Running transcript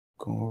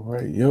Going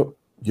right. Yup.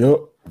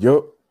 Yo.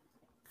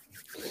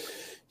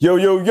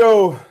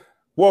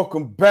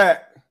 Welcome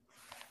back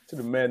to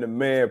the Man to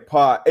Man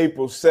Pod.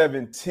 April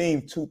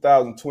 17th,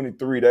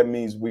 2023. That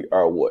means we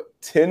are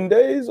 10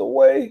 days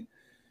away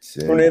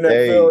from the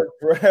NFL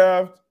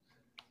draft?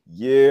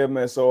 Yeah,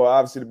 man. So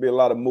obviously there'll be a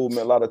lot of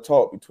movement, a lot of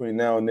talk between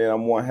now and then.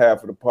 I'm one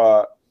half of the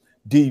pod.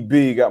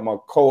 DB, got my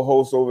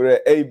co-host over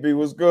there. AB,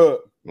 what's good?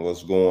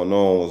 What's going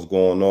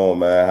on,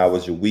 man? How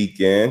was your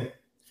weekend?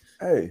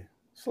 Hey,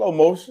 slow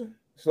motion.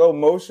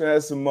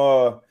 Had some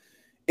a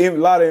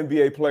lot of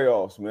NBA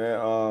playoffs, man.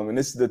 And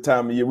this is the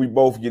time of year we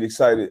both get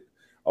excited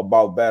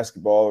about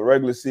basketball.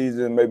 Regular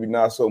season, maybe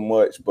not so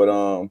much, but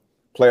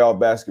playoff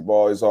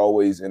basketball is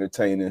always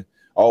entertaining,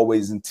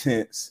 always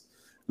intense.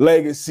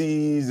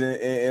 Legacies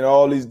and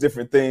all these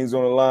different things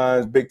on the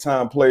lines. Big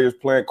time players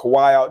playing.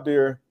 Kawhi out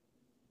there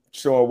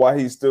showing why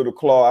he's still the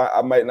claw.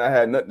 I might not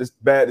have nothing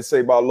bad to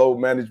say about load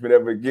management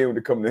ever again when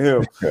it comes to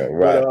him.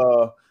 Right.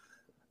 But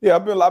yeah,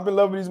 I've been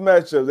loving these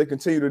matchups. They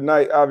continue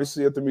tonight.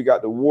 Obviously, after we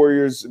got the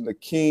Warriors and the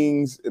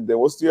Kings, and then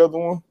what's the other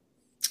one?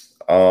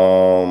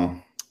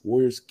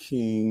 Warriors,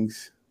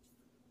 Kings.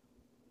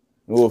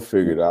 We'll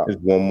figure it out. There's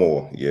one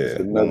more. Yeah,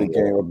 it's another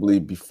game I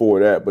believe before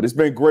that. But it's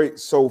been great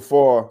so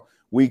far.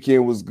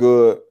 Weekend was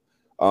good.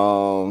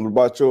 What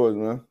about yours,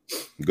 man?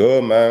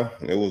 Good, man.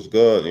 It was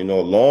good.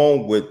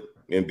 Along with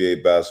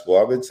NBA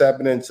basketball, I've been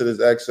tapping into this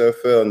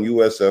XFL and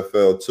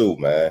USFL too,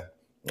 man.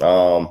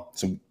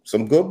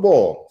 Some good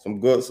ball, some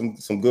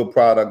good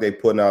product they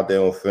putting out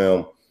there on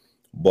film.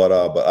 But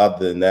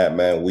other than that,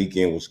 man,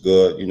 weekend was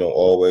good.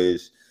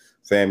 Always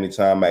family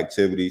time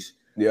activities.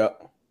 Yeah.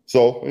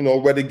 So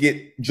ready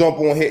to jump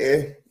on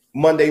here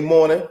Monday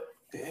morning.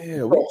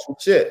 Yeah, some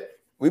shit.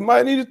 We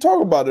might need to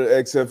talk about the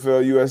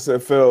XFL,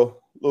 USFL a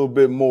little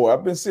bit more.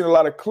 I've been seeing a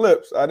lot of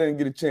clips. I didn't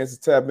get a chance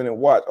to tap in and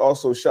watch.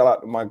 Also, shout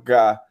out to my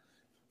guy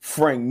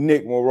Frank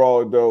Nick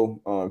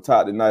Moraldo,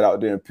 tied the knot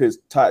out there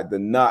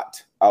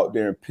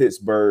in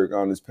Pittsburgh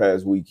on this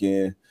past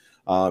weekend. It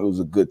was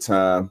a good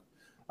time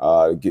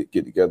to get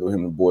together with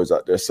him and the boys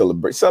out there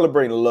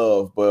celebrating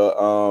love. But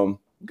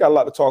we got a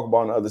lot to talk about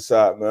on the other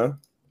side, man. A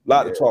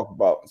lot to talk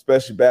about,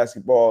 especially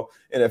basketball,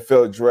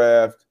 NFL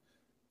draft.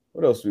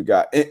 What else we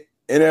got?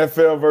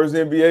 NFL versus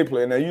NBA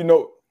play. Now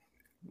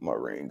my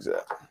rings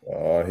at.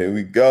 Oh, here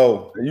we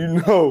go.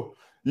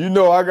 You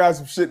know I got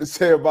some shit to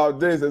say about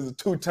this as a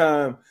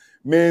two-time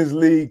men's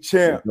league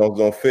champ.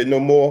 Don't fit no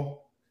more.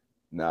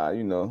 Nah,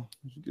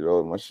 get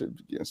all my shit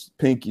against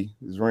pinky,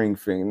 his ring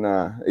finger.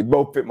 Nah, they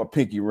both fit my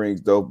pinky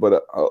rings though,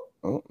 but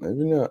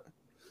maybe not.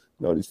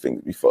 No, these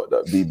fingers be fucked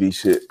up, BB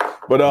shit.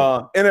 But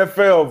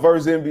NFL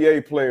versus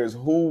NBA players,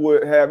 who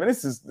would have? And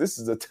this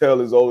is a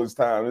tale as old as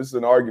time. This is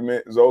an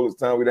argument as old as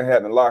time we done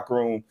had in the locker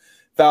room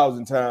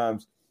 1,000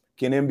 times.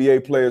 Can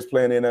NBA players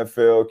play in the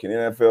NFL? Can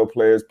NFL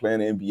players play in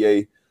the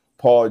NBA?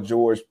 Paul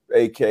George,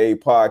 aka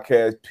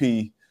Podcast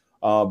P,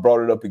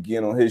 brought it up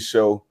again on his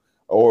show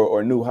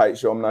or New Height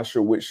show. I'm not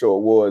sure which show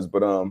it was,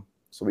 but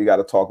so we got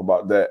to talk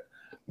about that.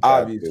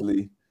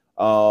 Obviously.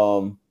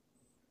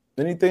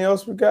 Anything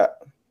else we got?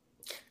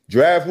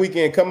 Draft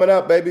weekend coming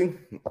up, baby.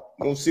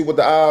 We'll see what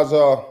the odds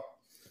are.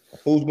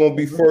 Who's going to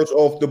be first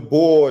off the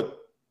board?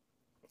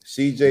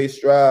 CJ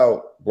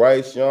Stroud,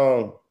 Bryce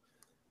Young.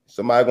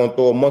 Somebody going to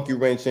throw a monkey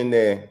wrench in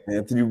there.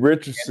 Anthony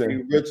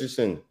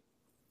Richardson.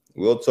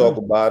 We'll talk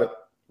about it.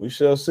 We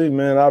shall see,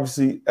 man.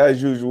 Obviously,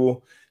 as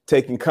usual,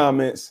 taking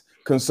comments,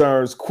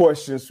 concerns,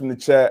 questions from the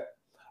chat.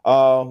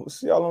 We'll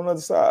see y'all on the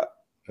other side.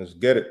 Let's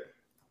get it.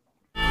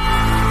 Butler.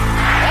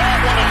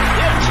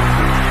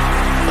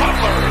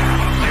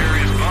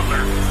 Darius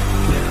Butler.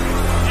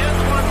 Gets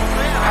one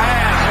pass.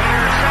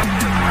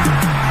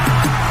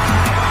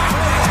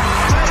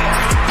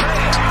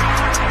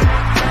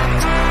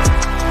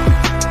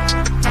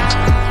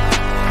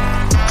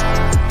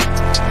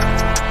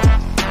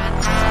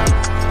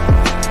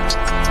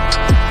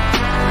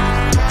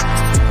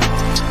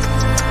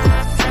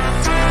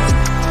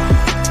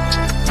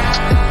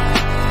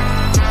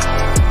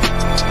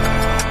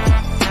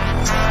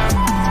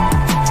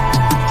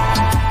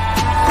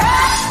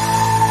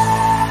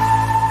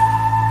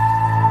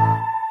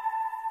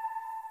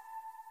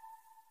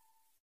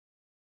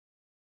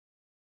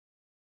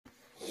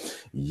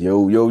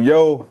 Yo.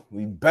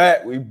 We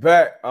back.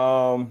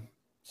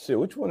 Shit,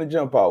 which one to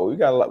jump out? We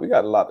got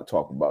a lot to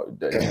talk about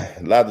today.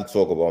 A lot to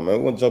talk about, man.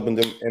 We're gonna jump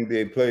into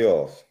NBA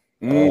playoffs.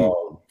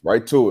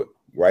 Right to it.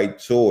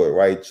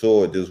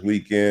 This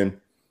weekend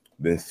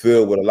been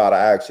filled with a lot of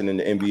action in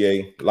the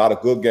NBA. A lot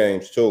of good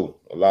games too.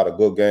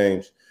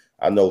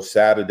 I know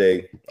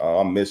Saturday,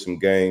 I missed some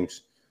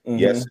games.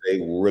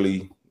 Yesterday,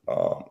 really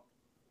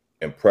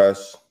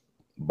impressed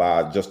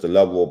by just the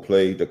level of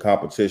play, the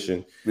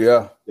competition.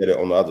 Yeah. That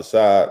on the other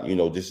side,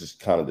 this is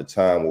kind of the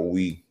time where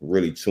we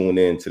really tune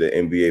in to the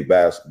NBA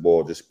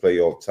basketball, this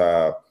playoff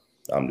time.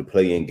 The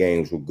play-in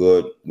games were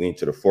good. We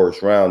into the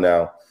first round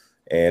now.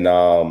 And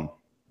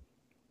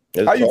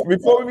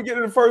before we get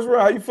to the first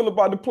round, how you feel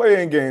about the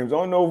play-in games? I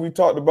don't know if we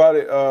talked about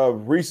it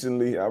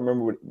recently. I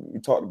remember we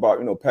talked about,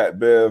 Pat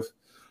Bev,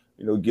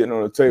 getting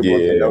on the table. I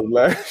think that was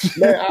last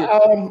year.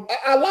 Man,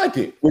 I like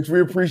it, which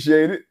we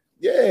appreciate it.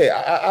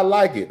 Yeah, I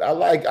like it. I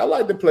like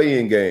the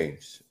play-in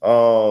games.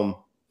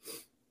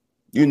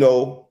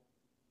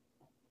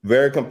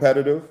 Very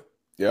competitive.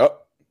 Yep.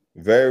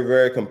 Very,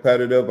 very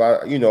competitive.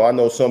 I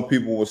know some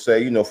people will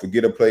say,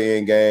 forget a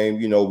play-in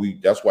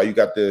game. That's why you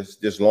got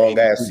this long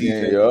ass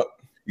season. Yep.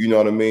 You know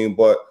what I mean?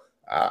 But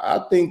I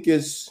think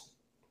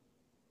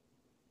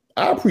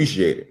I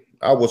appreciate it.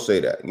 I will say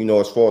that.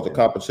 As far as the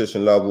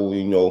competition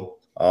level,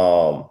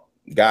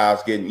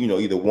 guys getting,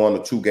 either 1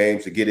 or 2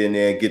 games to get in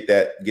there and get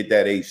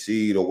that 8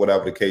 seed or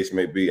whatever the case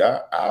may be.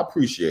 I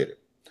appreciate it.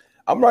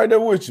 I'm right there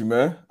with you,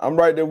 man. I'm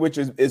right there with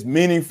you. It's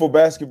meaningful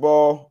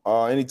basketball.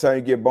 Anytime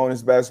you get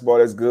bonus basketball,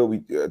 that's good. We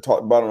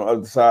talked about it on the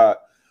other side.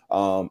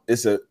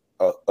 It's a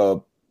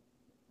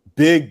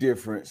big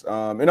difference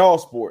in all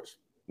sports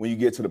when you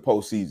get to the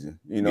postseason.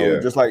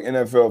 Just like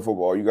NFL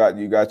football, you got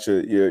your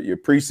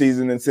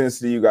preseason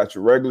intensity, you got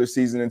your regular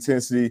season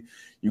intensity.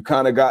 You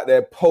kind of got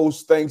that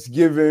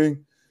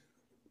post-Thanksgiving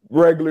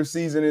regular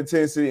season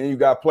intensity, and you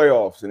got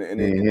playoffs, and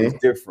it's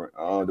different.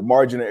 The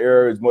margin of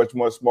error is much,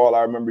 much smaller.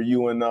 I remember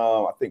you and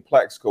I think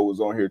Plaxico was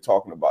on here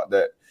talking about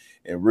that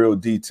in real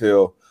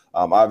detail.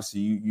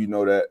 Obviously, you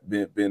know that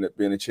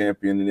being a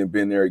champion and then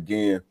been there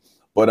again.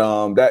 But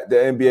that the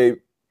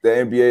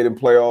NBA and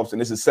playoffs,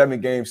 and this is a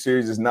 7-game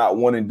series. It's not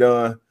one and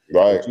done.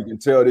 Right. But you can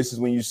tell this is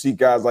when you see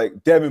guys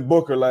like Devin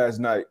Booker last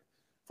night,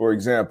 for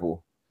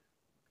example.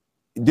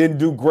 Didn't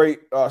do great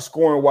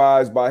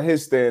scoring-wise by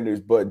his standards,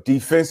 but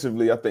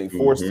defensively, I think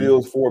 4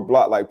 steals, 4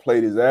 blocks,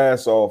 played his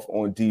ass off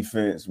on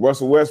defense.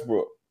 Russell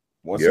Westbrook,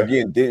 once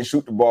again, didn't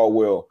shoot the ball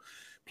well,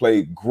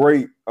 played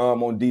great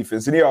on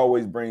defense, and he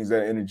always brings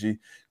that energy.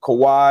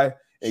 Kawhi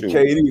and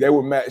KD, they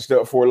were matched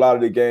up for a lot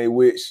of the game,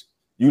 which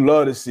you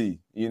love to see.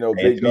 Big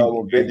dog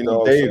on big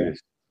dog. Davis.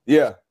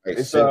 Yeah.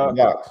 It's 6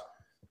 blocks.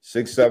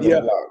 6,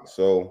 7 blocks.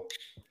 So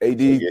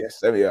AD,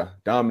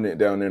 dominant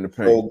down there in the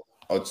paint.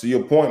 So, to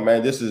your point,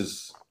 man, this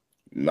is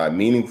like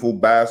meaningful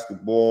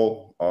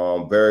basketball,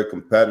 very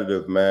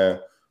competitive,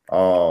 man.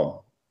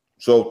 So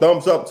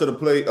thumbs up to the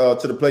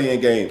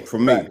play-in game for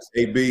me.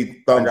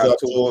 AB, thumbs up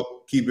to it.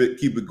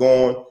 Keep it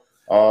going.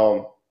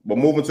 But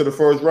moving to the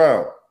first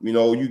round,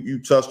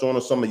 you touched on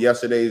some of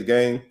yesterday's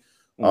game.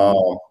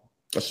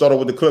 Let's start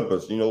with the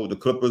Clippers. The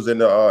Clippers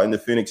and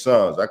the Phoenix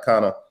Suns. I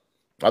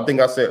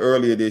think I said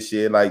earlier this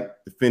year, like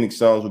the Phoenix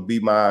Suns would be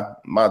my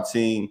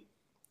team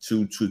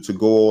to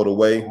go all the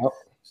way.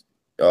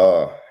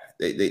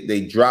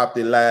 They dropped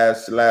it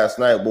last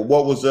night. But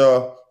what was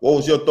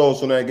your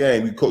thoughts on that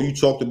game? You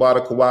talked about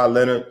it, Kawhi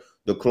Leonard,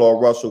 the Claude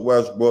Russell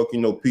Westbrook,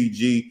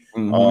 PG.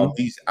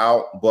 He's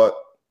out. But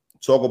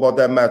talk about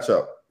that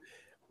matchup.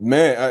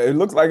 Man, it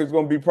looks like it's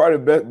going to be probably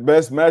the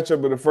best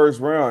matchup of the first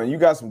round. You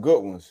got some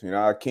good ones.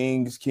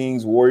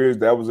 Kings, Warriors.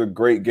 That was a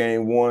great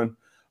game 1.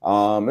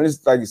 And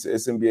it's like you said,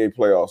 it's NBA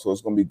playoffs, so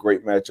it's going to be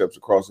great matchups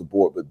across the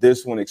board. But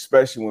this one,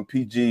 especially when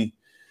PG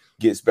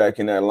gets back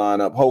in that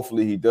lineup,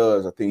 hopefully he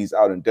does. I think he's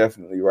out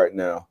indefinitely right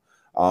now.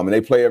 And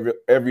they play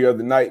every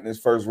other night in this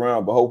first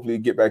round, but hopefully he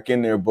get back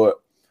in there.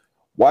 But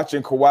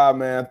watching Kawhi,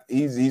 man,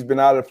 he's been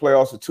out of the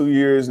playoffs for 2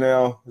 years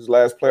now. His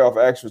last playoff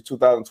action was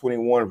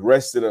 2021.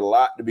 Rested a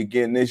lot to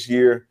begin this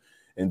year,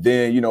 and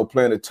then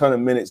playing a ton of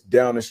minutes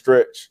down the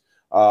stretch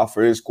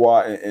for his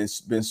squad, and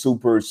it's been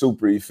super,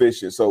 super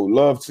efficient. So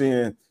love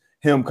seeing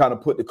him kind of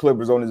put the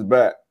Clippers on his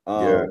back,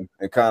 and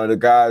kind of the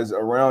guys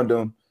around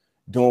him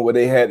doing what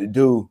they had to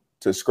do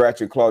to scratch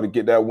and claw to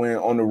get that win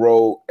on the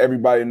road.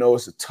 Everybody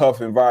knows it's a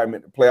tough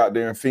environment to play out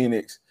there in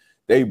Phoenix.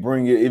 They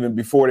bring it even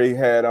before they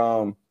had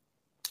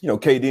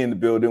KD in the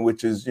building,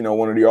 which is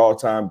one of the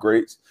all-time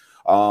greats.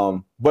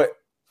 But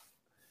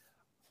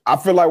I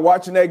feel like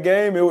watching that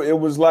game, it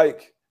was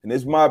like, and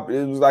it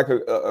was like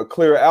a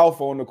clear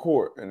alpha on the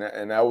court, and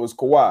that was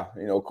Kawhi.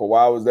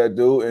 Kawhi was that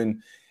dude,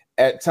 and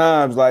at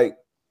times, like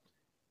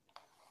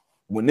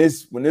when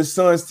this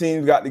Suns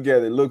team got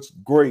together, it looks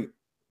great.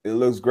 It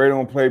looks great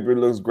on paper. It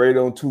looks great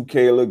on 2K.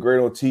 It looks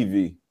great on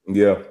TV.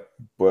 Yeah,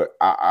 but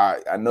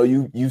I know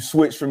you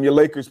switched from your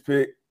Lakers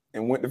pick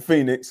and went to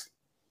Phoenix.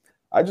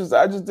 I just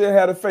didn't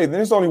have the faith. And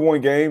it's only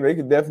one game. They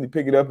could definitely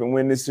pick it up and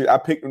win this series. I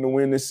picked them to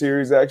win this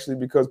series actually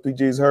because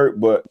PG's hurt,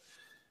 but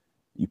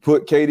you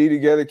put KD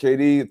together.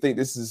 KD, I think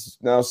this is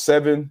now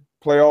 7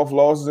 playoff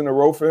losses in a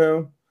row for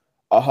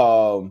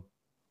him.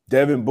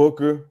 Devin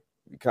Booker,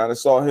 you kind of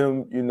saw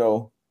him,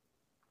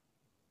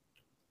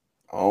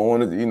 I don't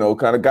want to,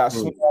 kind of got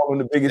small on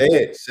the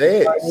biggest.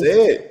 Say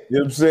it. You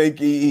know what I'm saying?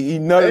 He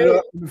nutted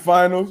up in the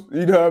finals.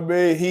 You know what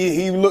I mean?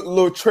 He looked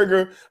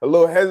a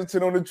little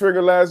hesitant on the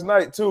trigger last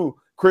night too.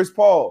 Chris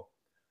Paul.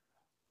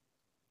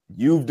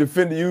 You've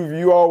defended,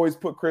 you always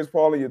put Chris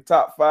Paul in your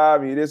top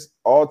 5. He's this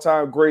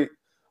all-time great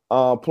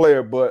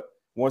player, but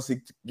once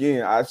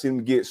again, I've seen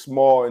him get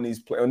small in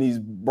on these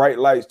bright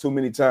lights too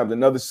many times.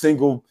 Another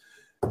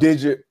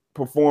single-digit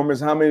performance.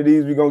 How many of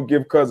these we gonna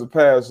give Cuz a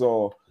pass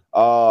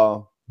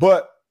on?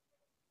 But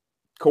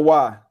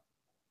Kawhi,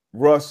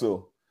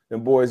 Russell,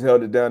 Them boys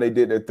held it down. They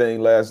did their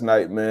thing last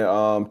night,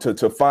 man.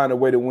 To find a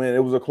way to win.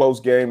 It was a close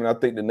game, and I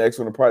think the next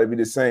one will probably be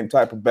the same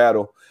type of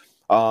battle.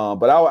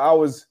 But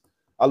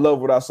I love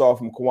what I saw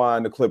from Kawhi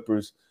and the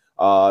Clippers.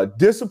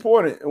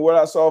 Disappointed in what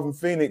I saw from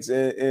Phoenix,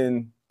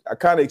 and I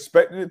kind of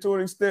expected it to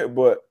an extent,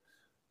 but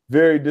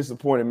very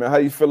disappointed, man. How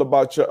you feel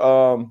about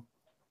your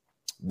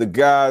the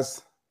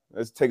guys?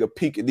 Let's take a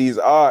peek at these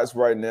odds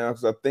right now,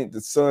 because I think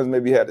the Suns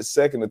maybe had the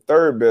second or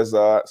third best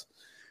odds.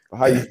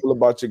 How you feel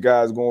about your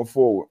guys going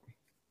forward?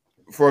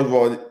 First of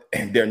all,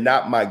 they're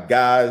not my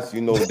guys.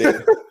 You know,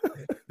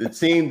 the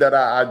team that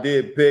I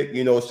did pick,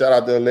 you know, shout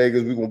out to the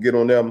Lakers. We're going to get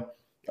on them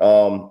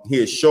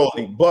here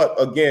shortly. But,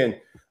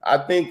 again, I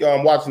think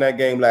watching that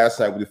game last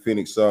night with the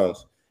Phoenix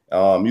Suns,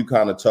 you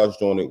kind of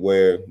touched on it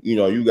where, you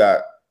know, you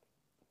got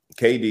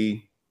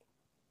KD,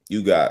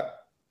 you got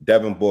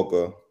Devin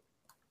Booker,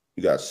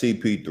 you got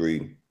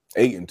CP3.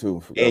 Ayton,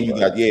 too. And you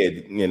got,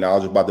 you know, I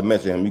was about to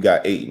mention him. You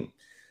got Ayton.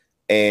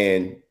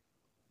 And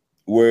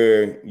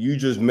where you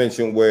just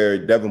mentioned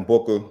where Devin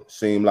Booker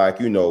seemed like,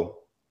 you know,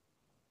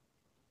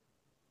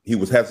 he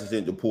was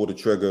hesitant to pull the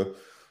trigger.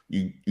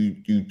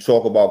 You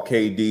talk about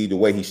KD, the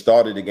way he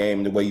started the game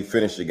and the way he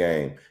finished the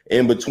game.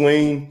 In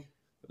between,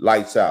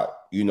 lights out,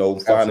 you know,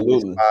 finding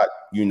his spot,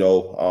 you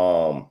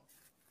know,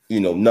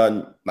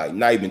 nothing, like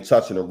not even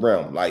touching the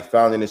rim, like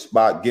finding his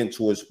spot, getting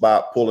to his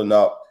spot, pulling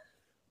up.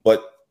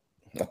 But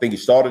I think he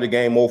started the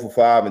game 0 for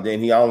 5, and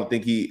then I don't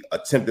think he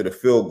attempted a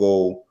field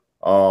goal,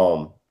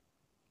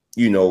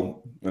 you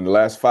know, in the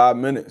last 5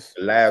 minutes.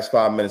 The last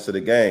 5 minutes of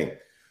the game.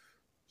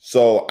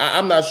 So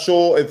I'm not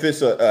sure if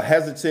it's a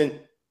hesitant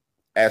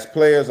as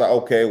players, like,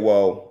 okay,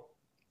 well,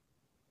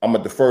 I'm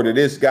going to defer to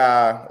this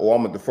guy or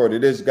I'm going to defer to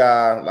this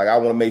guy. Like, I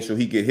want to make sure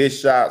he get his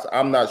shots.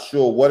 I'm not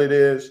sure what it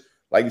is.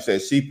 Like you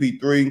said,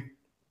 CP3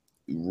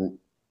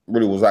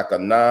 really was like a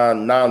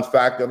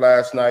non-factor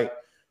last night.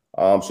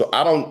 So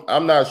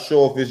I'm not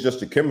sure if it's just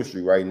the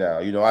chemistry right now.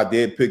 You know, I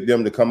did pick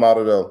them to come out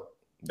of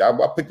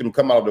I picked them to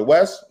come out of the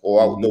West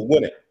or the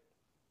winning.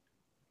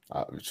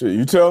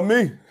 You tell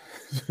me.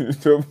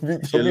 It's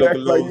looking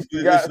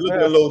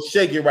a little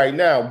shaky right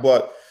now,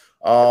 but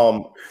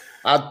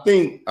I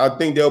think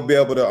they'll be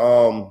able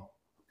to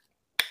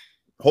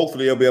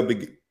hopefully they'll be able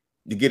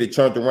to get it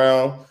turned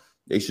around.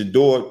 They should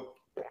do it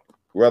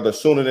rather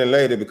sooner than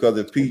later, because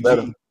if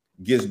PG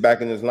gets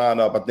back in his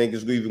lineup, I think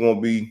it's even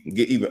going to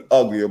get even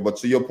uglier. But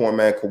to your point,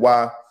 man,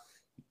 Kawhi,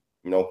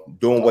 you know,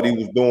 doing what he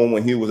was doing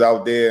when he was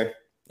out there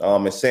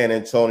in San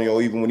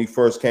Antonio, even when he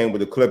first came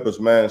with the Clippers,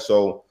 man.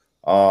 So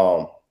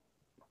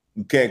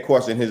you can't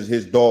question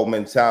his dog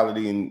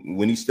mentality, and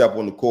when he steps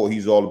on the court,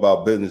 he's all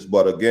about business.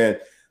 But again,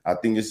 I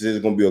think this is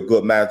going to be a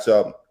good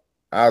matchup.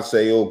 I'd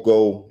say it'll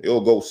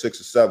go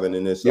 6 or 7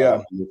 in this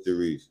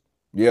series.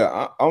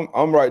 Yeah,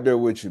 I'm right there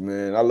with you,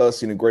 man. I love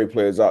seeing the great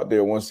players out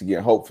there once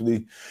again.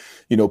 Hopefully,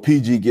 you know,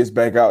 PG gets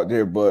back out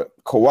there. But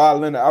Kawhi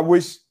Leonard, I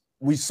wish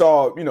we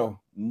saw, you know,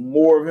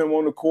 more of him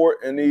on the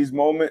court in these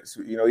moments.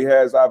 You know, he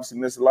has obviously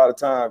missed a lot of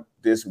time,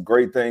 did some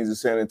great things in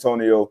San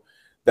Antonio.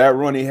 That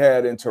run he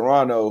had in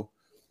Toronto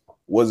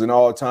was an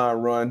all-time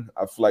run.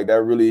 I feel like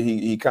that really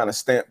he kind of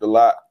stamped a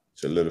lot.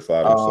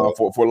 Solidified himself.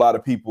 For a lot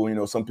of people. You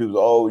know, some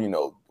people, you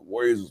know, the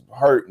Warriors was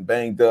hurt and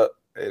banged up.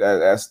 Hey,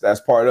 that's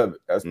part of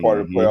it. That's part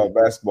of playoff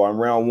basketball. In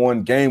round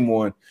 1, game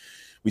 1,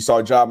 we saw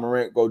Ja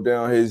Morant go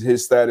down.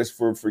 His status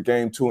for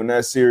game 2 in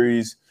that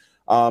series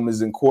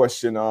is in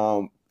question.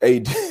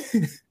 AD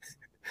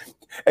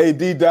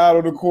died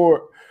on the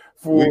court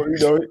for we're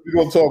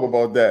gonna talk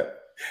about that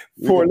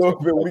for a little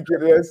bit. We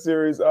get to that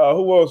series.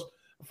 Who else?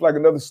 I feel like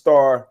another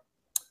star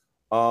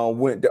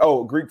went.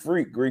 Greek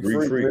Freak.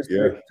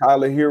 Yeah.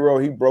 Tyler Hero.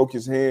 He broke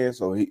his hand,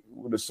 so he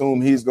would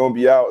assume he's gonna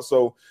be out.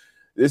 So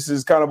this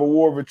is kind of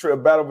a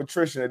battle of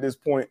attrition at this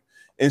point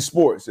in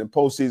sports and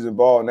postseason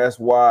ball, and that's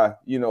why,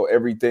 you know,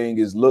 everything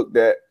is looked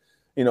at,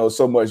 you know,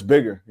 so much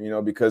bigger, you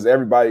know, because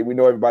we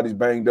know everybody's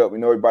banged up, we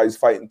know everybody's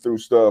fighting through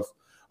stuff.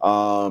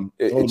 Nobody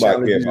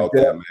care about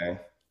that, man.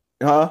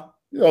 Huh?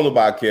 You don't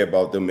nobody care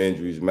about them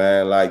injuries,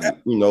 man. Like,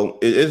 you know,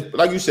 it's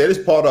like you said,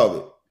 it's part of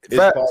it. It's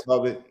part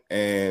of it,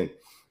 and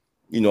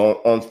you know,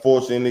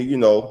 unfortunately, you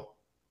know,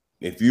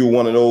 if you're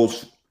one of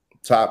those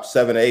top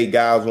 7 or 8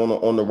 guys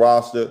on the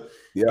roster.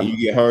 Yeah. And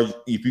you get hurt.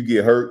 If you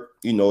get hurt,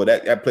 you know,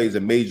 that plays a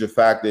major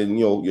factor in,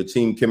 you know, your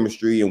team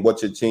chemistry and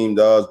what your team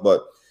does.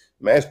 But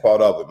man, it's part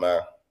of it,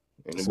 man.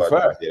 That's a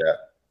fact.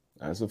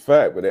 That's a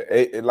fact. But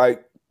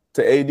like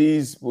to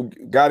AD's, we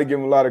got to give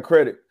him a lot of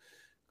credit,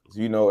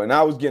 you know. And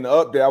I was getting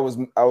up there. I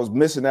was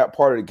missing that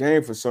part of the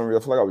game for some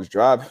reason. I feel like I was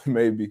driving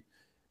maybe,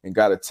 and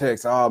got a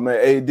text. Oh man,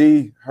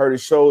 AD hurt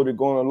his shoulder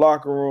going to the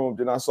locker room.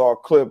 Then I saw a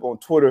clip on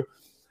Twitter.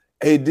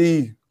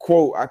 AD,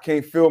 quote, I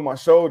can't feel my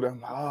shoulder. I'm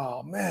like,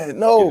 oh man,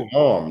 no. His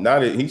arm.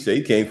 He said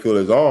he can't feel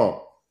his arm.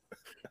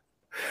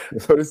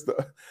 So this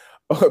the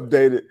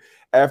updated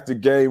after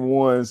game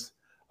 1's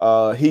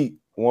Heat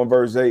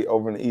 1-8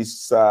 over on the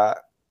East Side.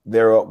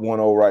 They're up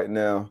 1-0 right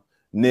now.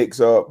 Knicks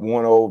up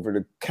 1-0 over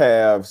the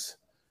Cavs.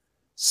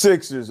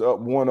 Sixers up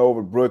 1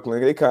 over Brooklyn.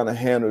 They kind of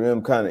handled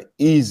them kind of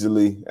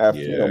easily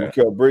after,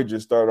 Mikal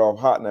Bridges started off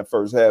hot in that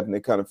first half, and they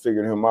kind of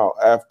figured him out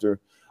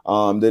after.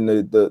 Then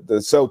the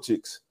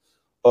Celtics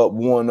up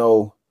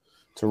 1-0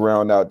 to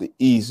round out the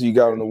East. You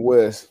got on the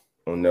West.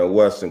 On the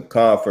Western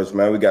Conference,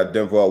 man, we got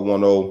Denver up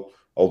 1-0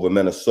 over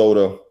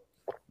Minnesota.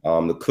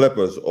 The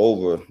Clippers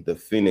over the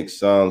Phoenix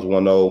Suns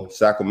 1-0.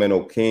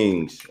 Sacramento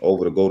Kings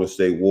over the Golden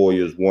State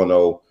Warriors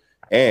 1-0.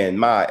 And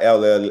my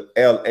LA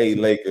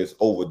Lakers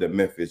over the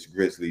Memphis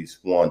Grizzlies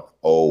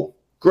 1-0.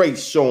 Great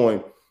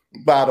showing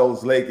by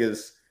those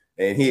Lakers.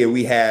 And here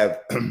we have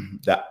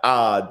the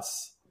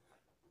odds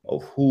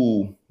of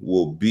who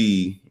will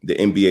be the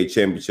NBA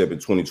championship in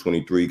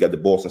 2023. You got the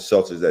Boston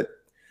Celtics at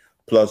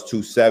plus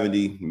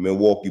 270,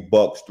 Milwaukee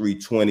Bucks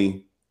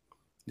 320,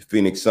 the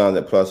Phoenix Suns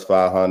at plus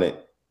 500,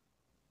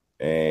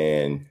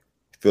 and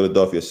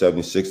Philadelphia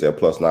 76 at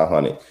plus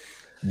 900.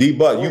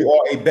 D-Buck, you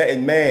are a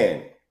betting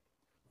man.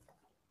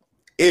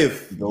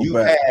 If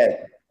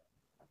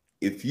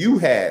you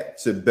had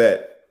to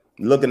bet,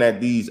 looking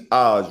at these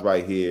odds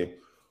right here,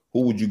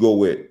 who would you go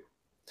with?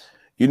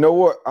 You know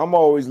what? I'm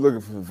always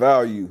looking for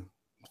value.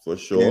 For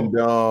sure.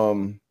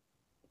 And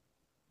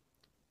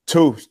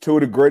two of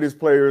the greatest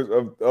players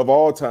of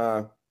all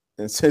time,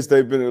 and since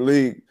they've been in the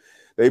league,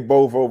 they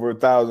both over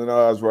 1,000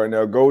 odds right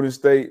now. Golden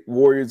State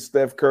Warriors,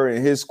 Steph Curry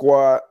and his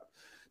squad,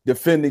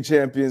 defending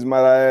champions,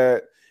 might I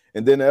add,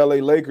 and then the LA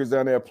Lakers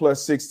down there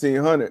plus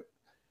 1,600.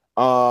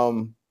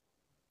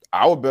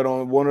 I would bet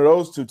on one of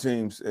those two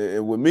teams.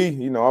 And with me,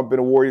 I've been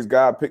a Warriors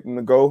guy. I picked them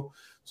to go.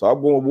 So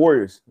I'm going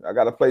Warriors. I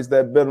got to place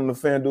that bet on the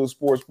FanDuel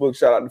Sportsbook.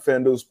 Shout out to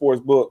FanDuel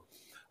Sportsbook,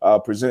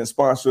 present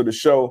sponsor of the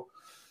show.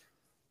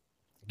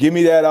 Give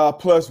me that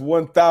plus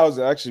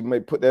 1,000. I actually may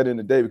put that in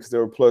today because they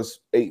were plus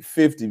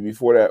 850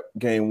 before that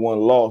game 1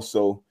 loss.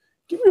 So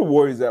give me the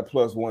Warriors at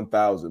plus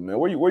 1,000, man.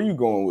 Where you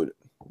going with it?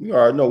 You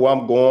already know where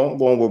I'm going. I'm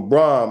going with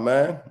Bron,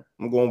 man.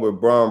 I'm going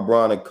with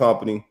Bron and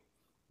company.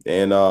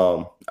 And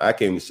I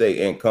can't even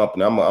say and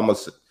company. I'm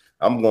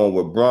going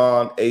with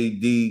Bron,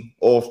 AD,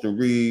 Austin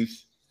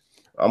Reeves.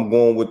 I'm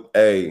going with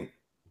A.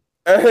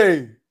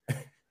 Hey.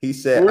 He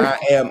said, I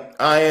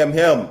am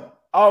him.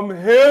 I'm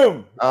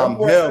him. I'm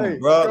him, hey,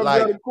 bro.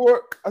 Like,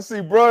 court. I see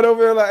bro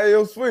over there like, hey,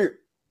 yo, sweet.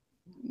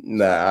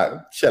 Nah,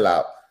 chill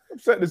out. I'm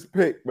setting this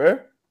pick,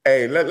 man.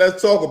 Hey,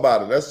 let's talk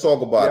about it. Let's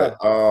talk about it.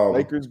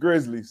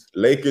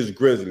 Lakers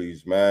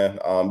Grizzlies, man.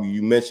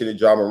 You mentioned it,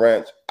 Ja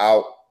Morant's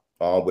out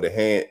with a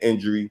hand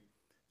injury.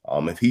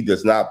 If he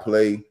does not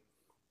play,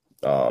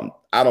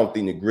 I don't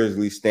think the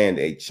Grizzlies stand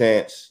a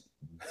chance.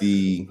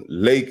 The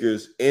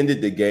Lakers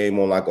ended the game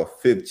on like a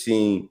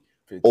 15-0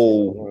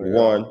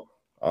 run.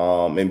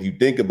 And if you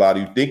think about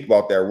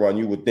that run,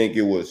 you would think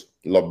it was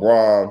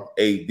LeBron,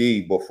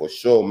 AD, but for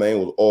sure, man,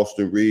 it was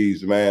Austin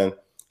Reeves, man,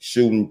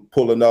 shooting,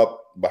 pulling up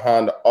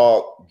behind the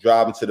arc,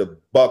 driving to the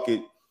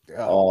bucket,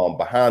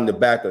 behind the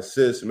back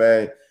assist,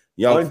 man.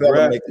 Young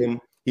fella,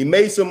 he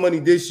made some money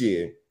this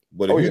year,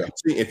 but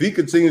if he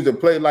continues to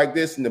play like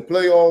this in the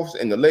playoffs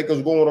and the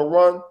Lakers go on a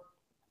run,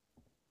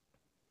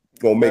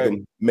 gonna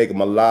make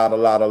him a lot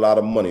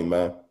of money,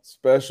 man.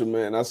 Special,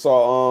 man. I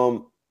saw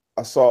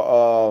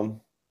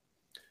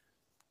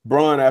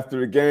Bron after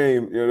the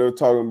game, they were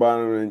talking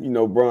about him,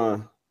 and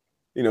Bron,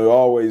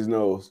 always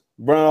knows.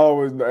 Bron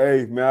always knows,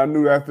 hey, man, I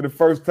knew after the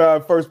first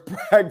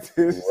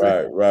practice,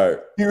 right,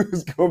 he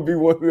was gonna be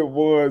one of the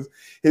ones.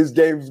 His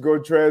game was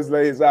gonna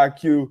translate his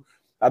IQ.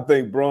 I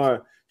think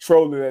Bron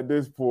trolling at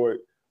this point,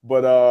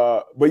 but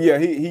yeah,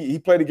 he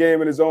played the game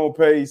at his own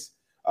pace.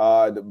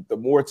 The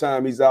more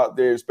time he's out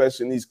there,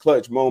 especially in these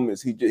clutch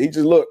moments, he just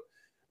looked.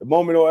 The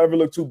moment don't ever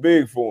look too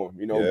big for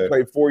him.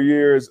 Played 4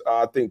 years,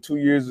 I think 2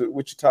 years at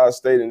Wichita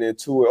State and then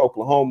 2 at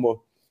Oklahoma,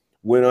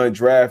 went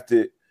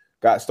undrafted,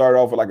 got started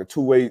off with like a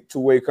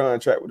two-way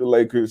contract with the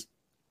Lakers,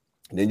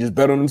 and then just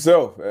bet on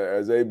himself.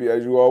 As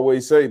you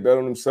always say, bet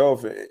on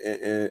himself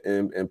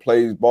and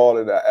plays ball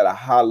at a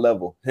high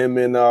level. Him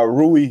and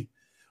Rui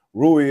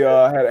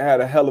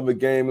had a hell of a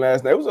game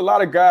last night. It was a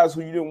lot of guys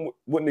who you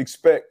wouldn't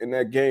expect in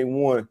that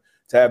game 1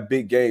 to have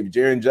big games.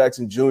 Jaren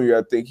Jackson Jr.,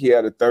 I think he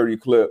had a 30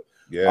 clip.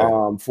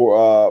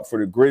 For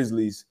the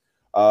Grizzlies.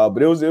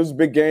 But it was a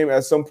big game.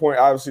 At some point,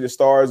 obviously, the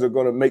stars are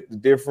going to make the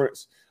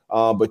difference.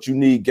 But you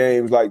need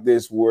games like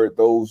this where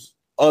those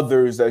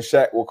others, that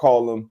Shaq will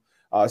call them,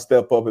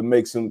 step up and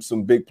make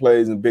some big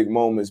plays and big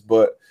moments.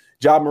 But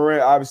Ja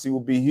Morant obviously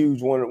will be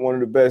huge, one of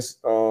the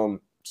best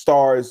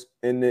stars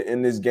in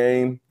this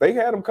game. They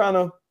had him kind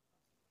of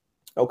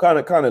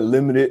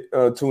limited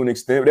to an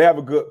extent. They have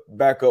a good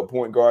backup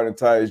point guard in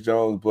Tyus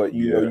Jones, but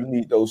you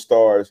need those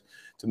stars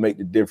to make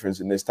the difference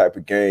in this type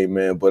of game,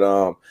 man. But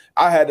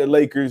I had the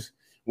Lakers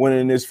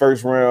winning this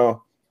first round.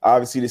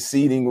 Obviously, the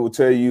seeding will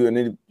tell you, and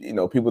then,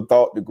 people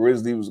thought the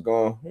Grizzlies was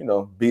going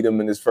to, beat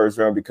them in this first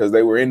round because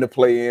they were in the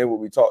play-in,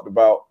 what we talked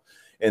about,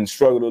 and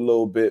struggled a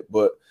little bit.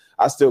 But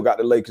I still got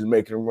the Lakers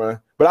making a run.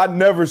 But I've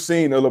never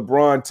seen a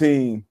LeBron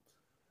team,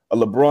 a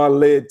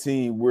LeBron-led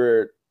team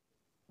where,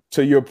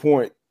 to your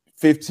point,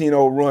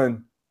 15-0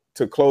 run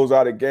to close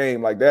out a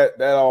game like that.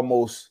 That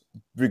almost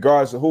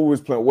regardless of who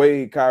was playing,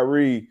 Wade,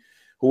 Kyrie,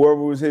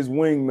 whoever was his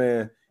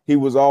wingman, he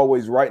was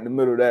always right in the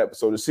middle of that.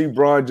 So to see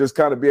Bron just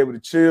kind of be able to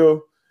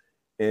chill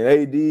and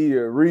AD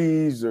or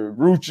Reeves or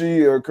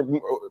Rucci or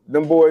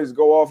them boys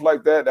go off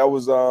like that, that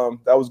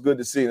was good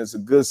to see. And it's a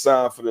good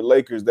sign for the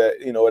Lakers that,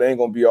 it ain't going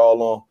to be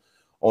all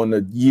on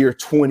the year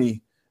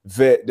 20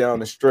 vet down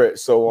the stretch.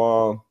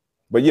 So,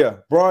 but yeah,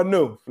 Bron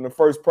knew from the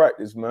first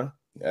practice, man.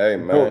 Hey,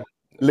 man.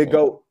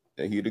 Go.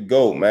 He the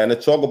GOAT, man.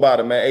 Let's talk about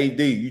it, man. AD,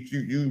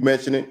 you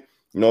mentioned it.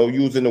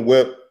 Using the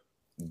whip,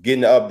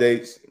 getting the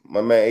updates. My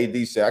man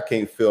AD said, I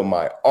can't feel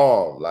my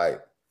arm. Like,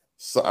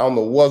 so I don't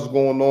know what's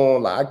going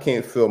on. Like, I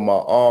can't feel my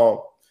arm.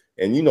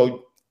 And,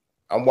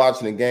 I'm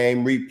watching the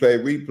game,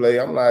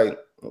 replay. I'm like,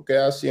 okay,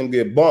 I see him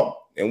get bumped.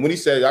 And when he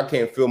said, I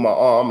can't feel my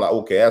arm, I'm like,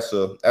 okay, that's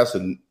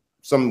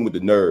something with the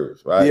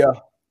nerves, right? Yeah.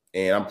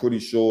 And I'm pretty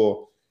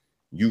sure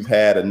you've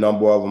had a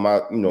number of them.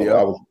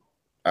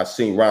 I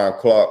seen Ryan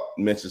Clark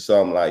mention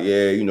something like,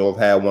 I've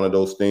had one of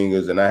those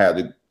stingers and I had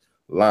to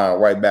line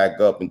right back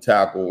up and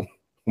tackle.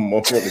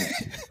 You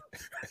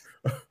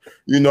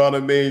know what I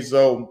mean?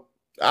 So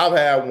I've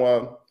had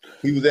one.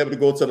 He was able to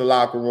go to the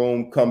locker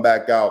room, come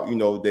back out.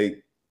 They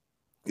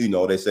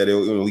said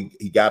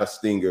he got a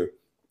stinger.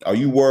 Are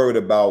you worried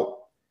about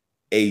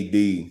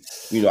AD?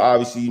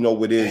 Obviously,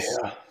 with his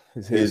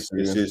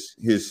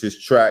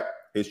track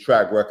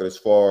record as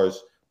far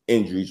as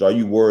injuries. Are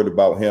you worried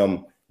about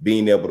him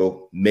being able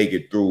to make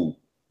it through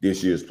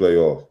this year's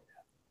playoffs?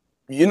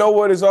 You know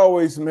what? There's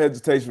always some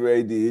hesitation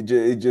with AD.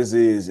 It just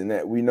is. And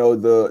that we know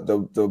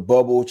the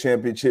bubble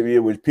championship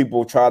year, which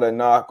people try to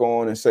knock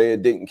on and say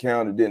it didn't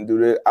count, it didn't do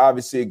that.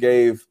 Obviously, it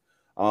gave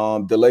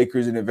the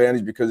Lakers an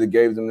advantage because it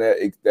gave them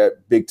that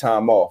big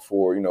time off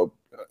for,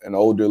 an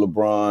older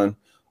LeBron,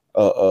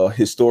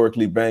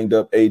 historically banged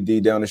up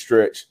AD down the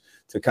stretch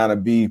to kind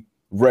of be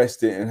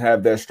rested and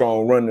have that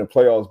strong run in the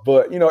playoffs.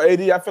 But,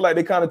 AD, I feel like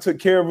they kind of took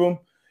care of him.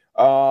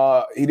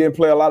 He didn't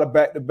play a lot of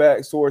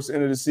back-to-back towards the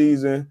end of the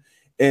season.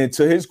 And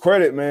to his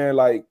credit, man,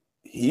 like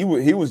he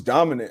was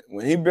dominant.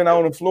 When he's been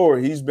out on the floor,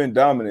 he's been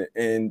dominant.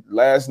 And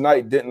last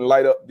night didn't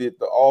light up the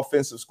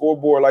offensive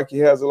scoreboard like he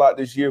has a lot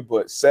this year,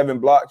 but 7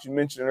 blocks you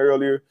mentioned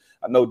earlier.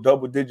 I know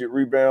double-digit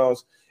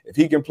rebounds. If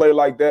he can play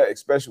like that,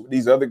 especially with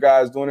these other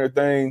guys doing their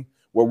thing,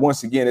 where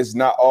once again, it's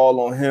not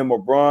all on him or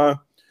Bron,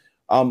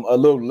 I'm a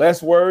little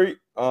less worried.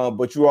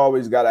 But you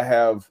always got to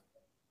have,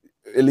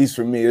 at least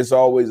for me, it's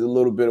always a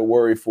little bit of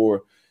worry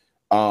for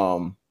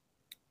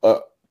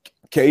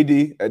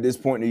KD at this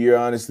point in the year,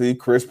 honestly,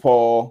 Chris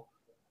Paul,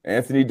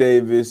 Anthony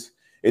Davis,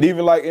 and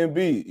even like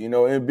Embiid.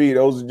 Embiid,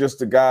 those are just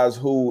the guys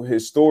who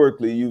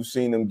historically you've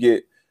seen them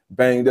get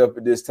banged up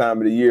at this time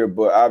of the year.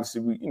 But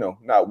obviously, we,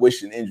 not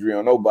wishing injury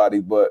on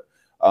nobody, but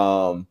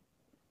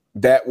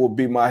that will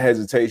be my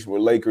hesitation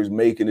with Lakers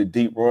making a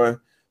deep run.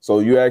 So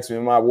you asked me,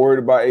 am I worried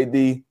about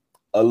AD?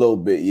 A little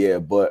bit, yeah.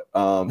 But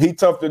he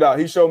toughed it out.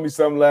 He showed me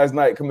something last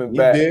night coming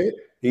back.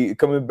 He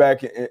coming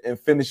back and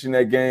finishing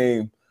that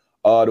game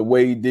the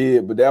way he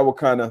did. But that will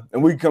kind of,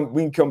 and we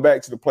can come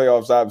back to the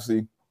playoffs,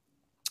 obviously.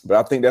 But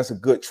I think that's a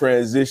good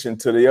transition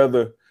to the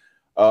other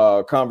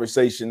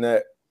conversation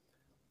that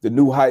the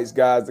New Heights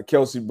guys, the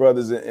Kelsey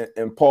brothers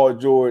and Paul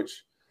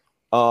George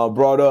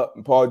brought up.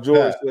 And Paul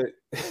George said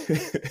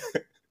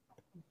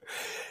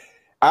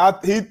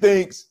he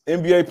thinks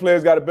NBA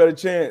players got a better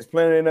chance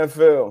playing in the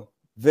NFL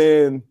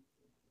than,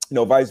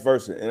 vice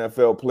versa,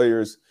 NFL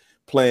players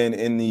playing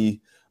in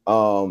the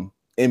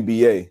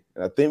NBA.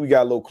 And I think we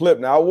got a little clip.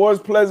 Now, I was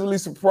pleasantly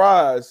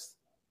surprised.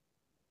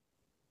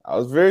 I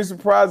was very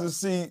surprised to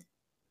see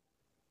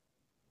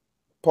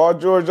Paul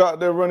George out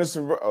there running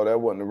some. Oh, that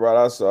wasn't the route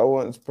I saw. I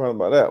wasn't surprised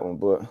by that one,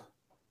 but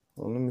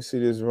let me see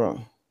this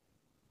run.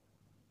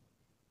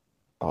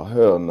 Oh,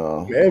 hell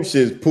no. Damn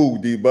shit's poo,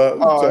 D-Buck.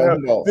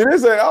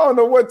 This ain't, I don't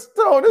know what to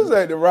tell. This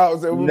ain't the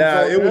routes that we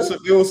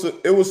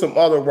it was some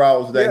other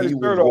routes that he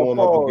was going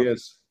up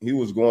against. He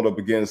was going up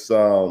against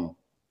I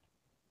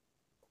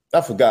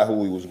forgot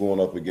who he was going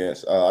up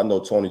against. I know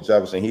Tony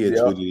Jefferson. He had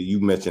tweeted it.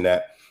 You mentioned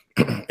that.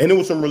 And it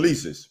was some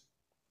releases.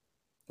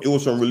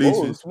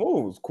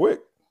 Smooth, quick.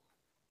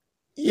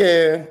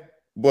 Yeah,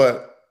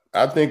 but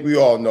I think we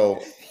all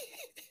know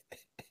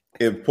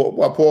if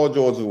Paul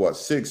George is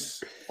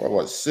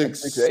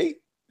 6'8"?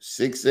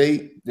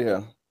 6'8".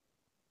 Yeah.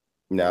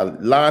 Now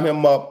line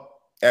him up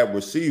at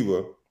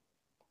receiver.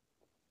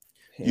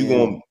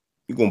 You're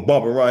gonna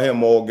bump around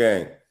him all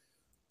game.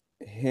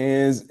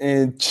 Hands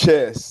and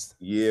chest.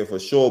 Yeah, for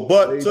sure.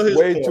 But to his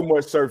point, too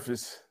much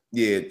surface.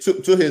 Yeah,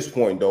 to his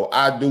point though,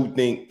 I do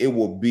think it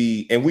will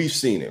be, and we've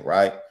seen it,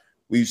 right?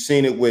 We've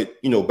seen it with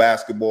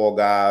basketball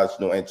guys,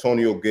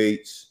 Antonio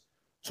Gates,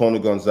 Tony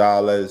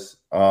Gonzalez,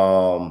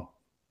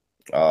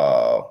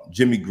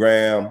 Jimmy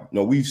Graham.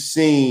 We've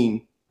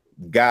seen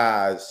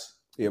guys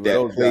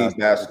that play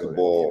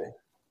basketball.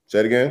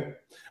 Say it again.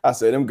 I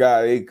said them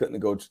guys, they couldn't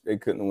have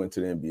went to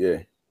the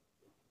NBA.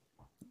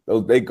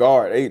 They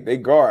guard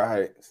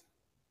heights.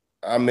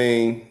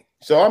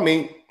 So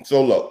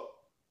look,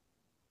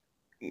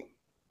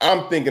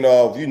 I'm thinking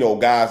of,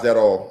 guys that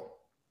are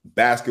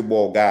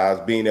basketball guys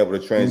being able to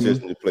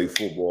transition to play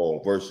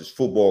football versus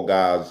football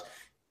guys.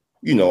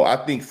 You know, I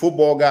think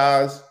football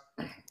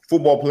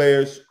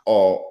players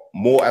are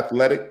more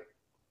athletic.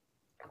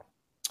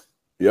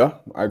 Yeah,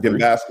 I agree. Than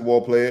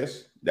basketball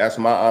players. That's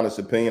my honest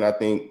opinion. I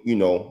think, you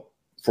know,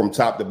 from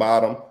top to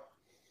bottom,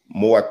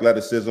 more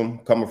athleticism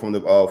coming from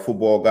the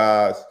football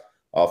guys,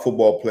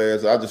 football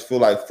players. I just feel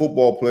like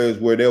football players,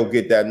 where they'll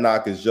get that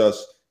knock, is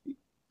just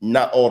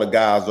not all the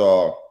guys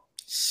are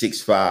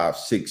 6'5",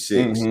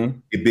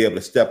 6'6". To be able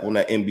to step on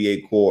that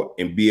NBA court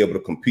and be able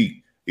to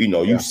compete. You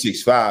know, you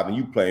 6'5" and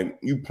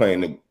you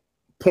playing the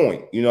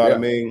point. You know what I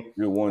mean?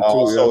 You're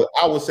 1-2. So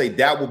I would say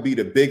that would be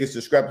the biggest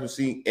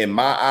discrepancy in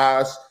my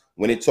eyes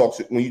when you talk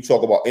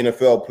about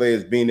NFL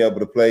players being able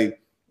to play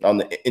in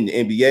the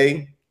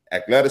NBA,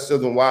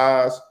 athleticism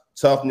wise,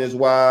 toughness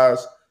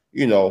wise.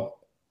 You know,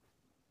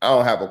 I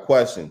don't have a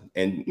question.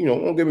 And you know,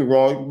 don't get me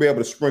wrong, you'll be able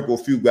to sprinkle a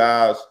few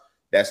guys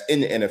that's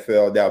in the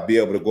NFL that'll be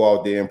able to go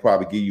out there and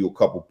probably give you a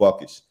couple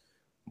buckets.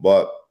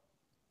 But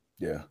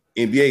yeah,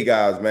 NBA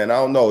guys, man, I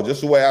don't know.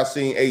 Just the way I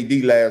seen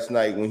AD last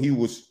night when he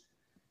was,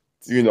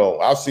 you know,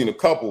 I've seen a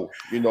couple,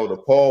 you know, the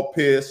Paul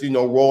Pierce, you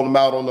know, roll him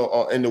out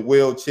in the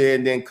wheelchair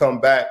and then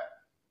come back.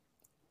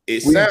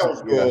 It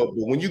sounds good,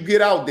 but when you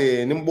get out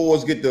there and them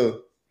bullets get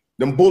to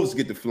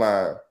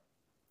flying,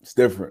 it's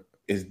different.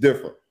 It's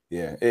different.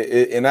 Yeah,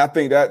 and I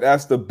think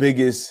that's the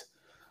biggest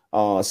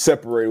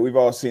separator. We've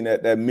all seen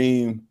that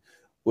meme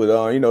with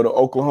you know, the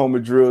Oklahoma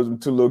drills and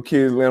two little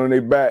kids laying on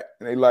their back,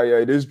 and they like,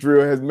 hey, this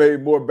drill has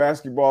made more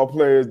basketball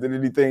players than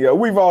anything else.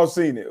 We've all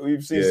seen it.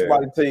 We've seen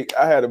somebody take.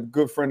 I had a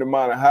good friend of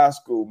mine in high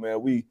school,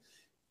 man. We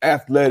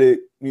athletic,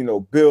 you know,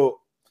 built.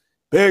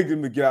 Begged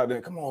him to get out there.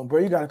 Come on,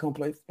 bro. You got to come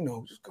play. You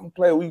know, just come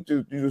play. You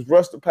just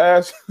rush the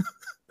pass.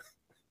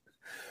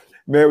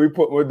 Man, we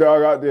put my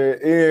dog out there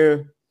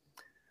in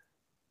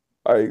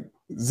like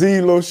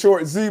little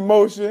short Z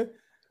motion.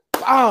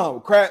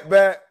 Bam, crack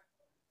back,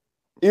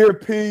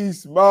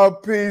 earpiece,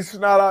 mouthpiece,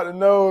 snot out the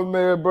nose,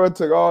 man. Bro,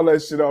 took all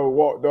that shit off and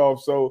walked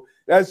off. So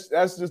that's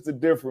just the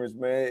difference,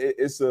 man.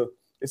 It's a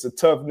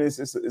toughness.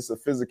 It's a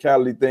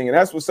physicality thing. And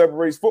that's what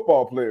separates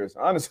football players,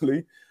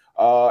 honestly.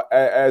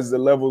 As the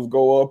levels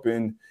go up,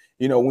 and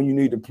you know, when you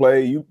need to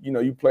play,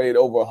 you played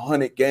over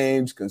 100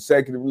 games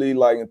consecutively,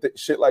 like and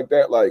shit like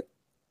that. Like,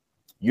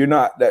 you're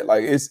not that,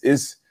 like,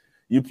 it's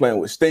you playing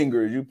with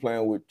stingers, you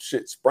playing with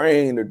shit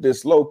sprained or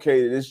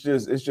dislocated. It's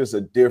just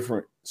a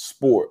different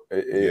sport.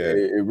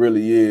 It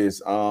really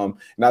is. And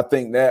I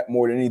think that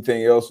more than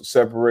anything else would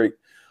separate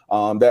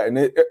that.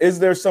 And is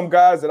there some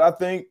guys that I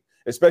think,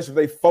 especially if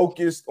they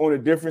focused on a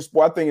different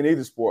sport? I think in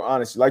either sport,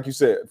 honestly, like you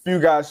said, a few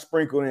guys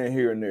sprinkled in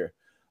here and there.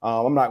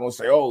 I'm not going to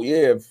say, oh,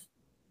 yeah, if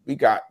we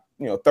got,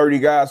 you know, 30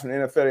 guys from the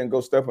NFL and go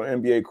step on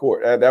an NBA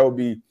court. That would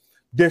be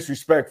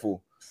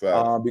disrespectful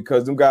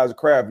because them guys are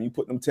craft. And you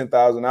put them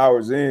 10,000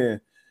 hours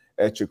in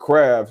at your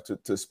craft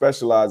to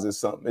specialize in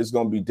something, it's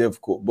going to be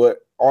difficult. But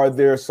are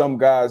there some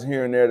guys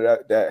here and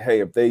there that hey,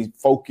 if they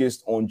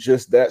focused on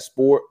just that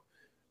sport,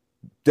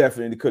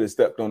 definitely could have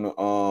stepped on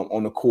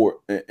the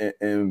court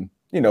and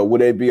you know,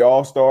 would they be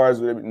all-stars?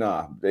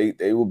 Nah,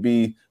 they will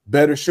be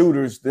better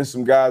shooters than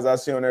some guys I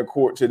see on that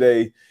court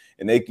today,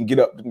 and they can get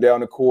up and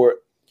down the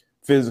court,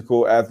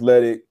 physical,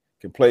 athletic,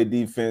 can play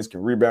defense,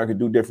 can rebound, can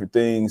do different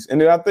things.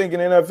 And then I think in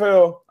the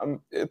NFL,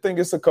 I think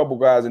it's a couple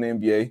guys in the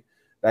NBA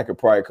that could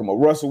probably come up.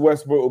 Russell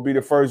Westbrook will be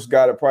the first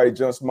guy that probably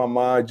jumps in my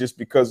mind just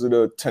because of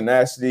the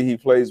tenacity he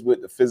plays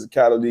with, the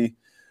physicality,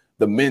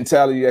 the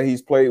mentality that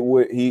he's played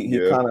with. He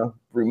kind of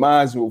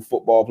reminds me of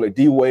football play.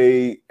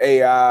 D-Wade,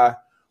 AI,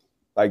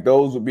 like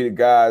those would be the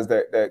guys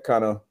that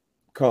kind of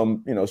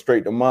come, you know,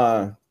 straight to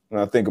mind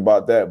when I think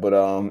about that. But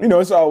you know,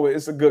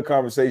 it's a good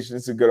conversation.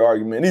 It's a good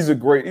argument. These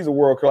are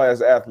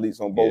world-class athletes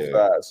on both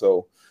sides.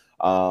 So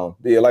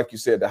like you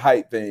said, the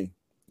height thing,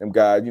 them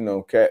guys, you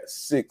know, cat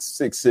 6'6",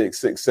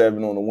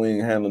 6'7" on the wing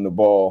handling the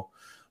ball.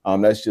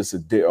 That's just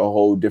a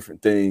whole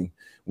different thing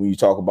when you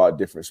talk about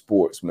different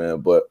sports,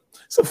 man. But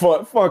it's a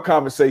fun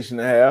conversation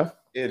to have.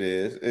 It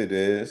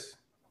is.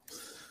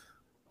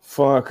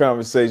 Fun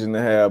conversation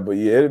to have, but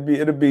yeah,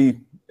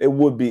 it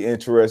would be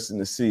interesting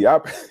to see.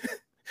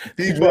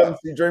 Did you ever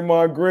see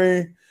Draymond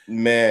Green?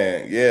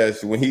 Man,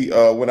 yes. When he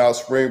went out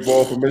spring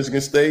ball for Michigan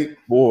State,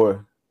 boy,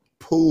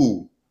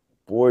 oh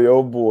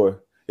boy.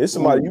 It's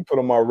somebody you put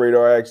on my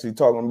radar actually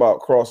talking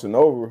about crossing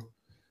over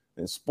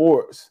in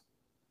sports.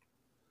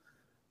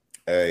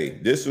 Hey,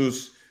 this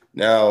was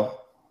now.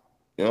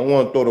 I don't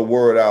want to throw the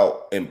word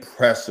out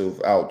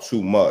impressive out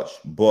too much,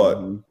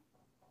 but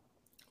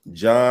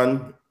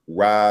John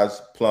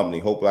Rise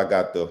Plumlee, hopefully I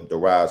got the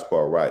Rise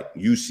part right.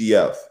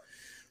 UCF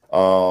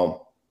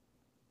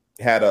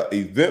had an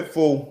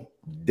eventful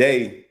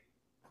day.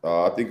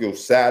 I think it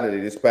was Saturday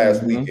this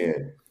past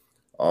weekend.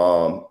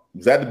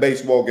 Was at the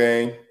baseball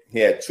game. He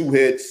had 2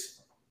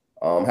 hits,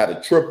 had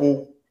a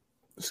triple,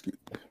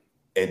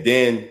 and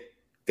then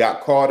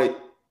got carded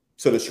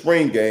to the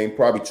spring game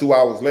probably 2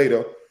 hours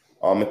later,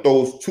 and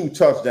throws 2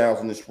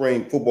 touchdowns in the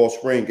football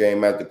spring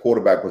game at the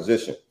quarterback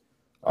position.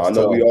 I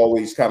know we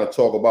always kind of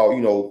talk about,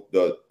 you know,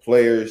 the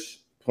players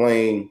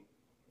playing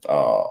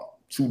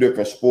two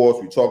different sports.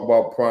 We talk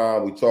about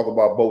Prime. We talk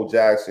about Bo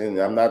Jackson.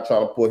 I'm not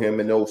trying to put him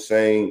in those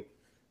same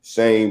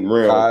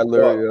realm.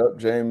 Tyler,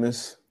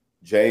 Jameis.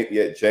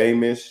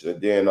 Jameis.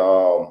 And then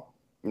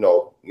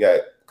you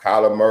got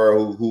Kyler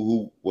Murray,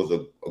 who was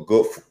a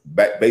good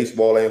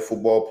baseball and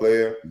football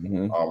player.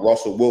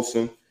 Russell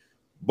Wilson.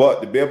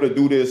 But to be able to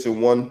do this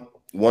in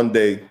one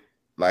day,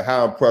 like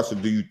how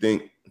impressive do you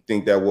think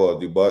that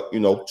was? But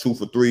 2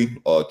 for 3,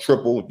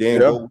 triple, then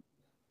go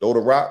throw the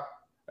rock.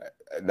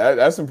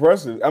 That's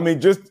impressive. I mean,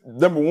 just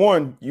number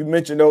one, you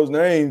mentioned those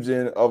names,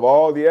 and of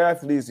all the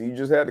athletes, and you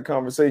just had the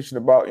conversation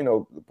about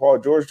the Paul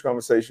George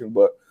conversation,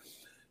 but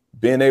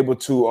being able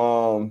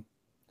to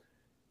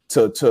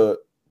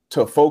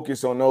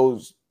focus on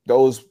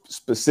those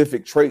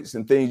specific traits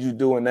and things you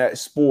do in that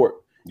sport,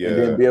 and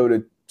then be able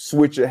to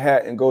switch your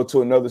hat and go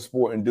to another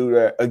sport and do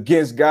that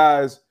against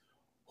guys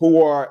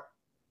who are.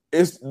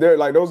 They're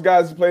like those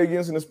guys who play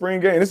against in the spring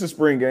game. It's a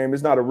spring game.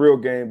 It's not a real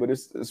game, but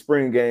it's a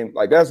spring game.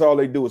 Like that's all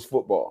they do is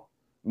football.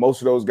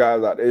 Most of those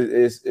guys out there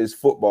is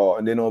football.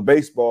 And then on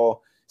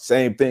baseball,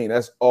 same thing.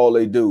 That's all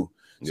they do.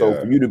 So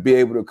for you to be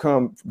able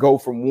to go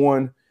from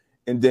one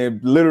and then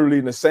literally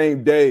in the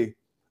same day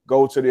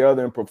go to the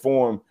other and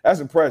perform,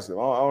 that's impressive.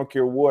 I don't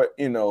care what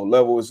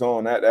level it's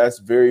on. That's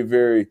very,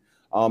 very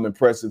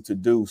impressive to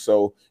do.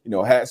 So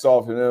hats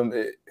off to them.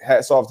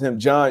 Hats off to him,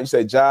 John. You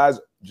say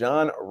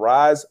John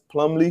Rise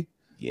Plumlee.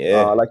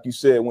 Like you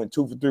said, went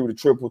 2 for 3 with a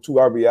triple, 2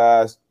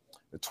 RBIs,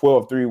 a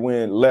 12-3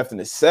 win, left in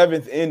the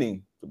 7th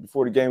inning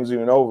before the game was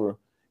even over.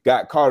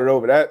 Got carted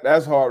over.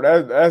 That's hard.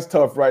 That's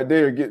tough right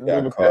there.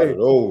 Getting carted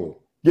over.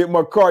 Get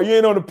my car. You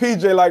ain't on the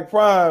PJ like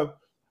Prime,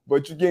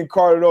 but you're getting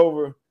carted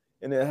over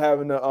and then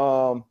having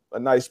a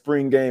nice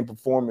spring game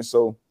performance.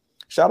 So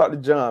shout out to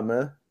John,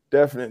 man.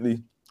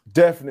 Definitely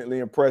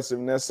impressive.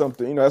 And that's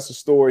something, that's a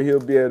story he'll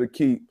be able to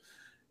keep.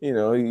 You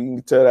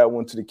can tell that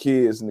one to the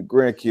kids and the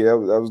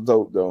grandkids. That was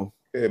dope, though.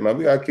 Yeah, man,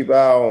 we gotta keep an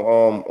eye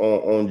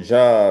on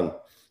John,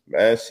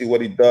 man. See what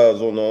he does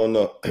on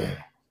the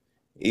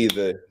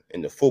either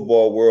in the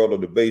football world or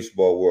the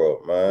baseball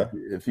world, man.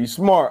 If he's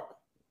smart,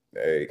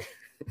 hey,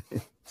 I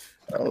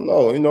don't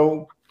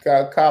know.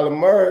 Kyler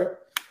Murray.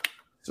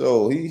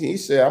 So he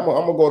said, "I'm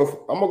gonna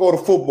go to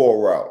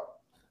football route."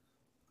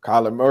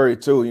 Kyler Murray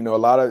too,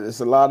 it's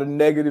a lot of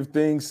negative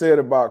things said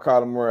about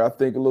Kyler Murray. I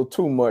think a little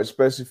too much,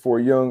 especially for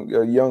a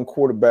young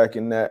quarterback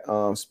in that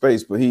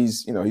space. But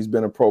he's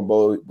been a Pro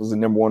Bowl, was the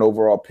number 1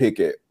 overall pick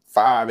at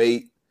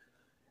 5'8",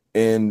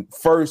 and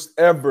first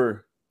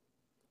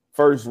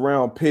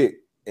round pick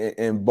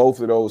in both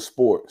of those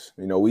sports.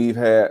 We've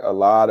had a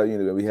lot of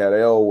we had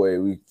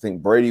Elway. We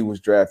think Brady was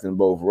drafting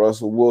both.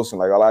 Russell Wilson,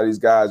 like a lot of these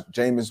guys,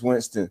 Jameis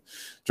Winston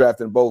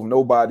drafting both.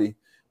 Nobody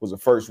was a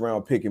first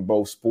round pick in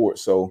both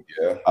sports. So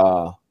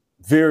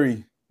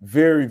very,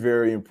 very,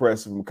 very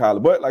impressive from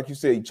Kyler. But like you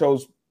said, he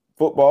chose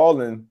football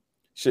and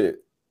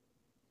shit.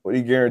 What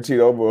he guaranteed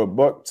over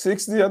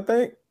 $160, I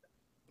think,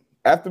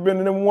 after being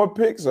the number 1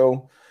 pick.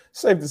 So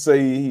safe to say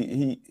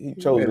he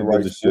chose the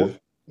right sport.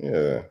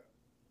 Yeah.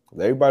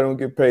 Everybody don't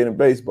get paid in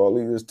baseball.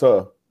 It's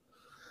tough.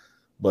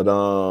 But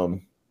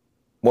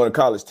one of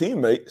Kyle's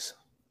teammates,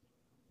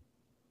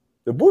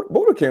 the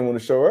Buddha came on the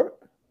show, right?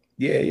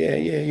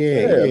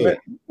 Yeah.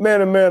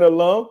 Man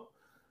alum.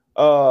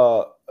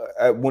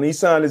 When he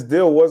signed his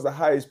deal, was the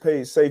highest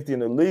paid safety in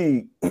the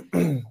league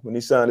when he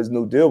signed his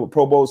new deal. But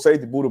Pro Bowl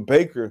safety Buddha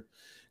Baker,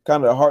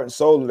 kind of the heart and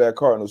soul of that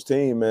Cardinals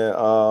team, man,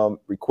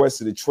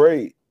 requested a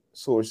trade.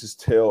 Sources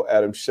tell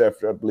Adam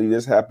Schefter. I believe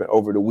this happened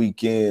over the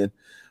weekend.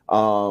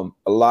 A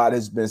lot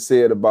has been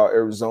said about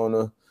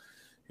Arizona.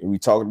 And we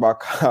talked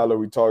about Kyler.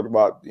 We talked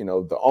about,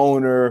 the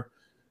owner,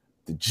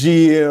 the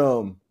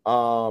GM,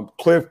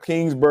 Cliff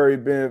Kingsbury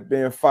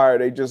being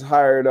fired. They just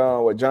hired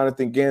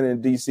Jonathan Gannon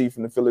in DC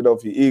from the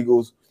Philadelphia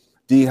Eagles.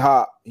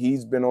 D-Hop,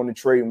 he's been on the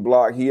trading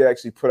block. He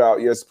actually put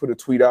a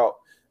tweet out.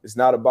 It's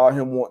not about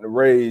him wanting to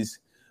raise.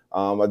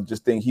 I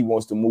just think he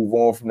wants to move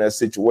on from that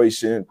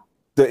situation.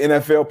 The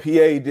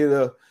NFLPA did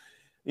a,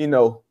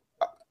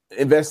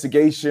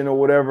 investigation or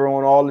whatever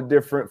on all the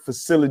different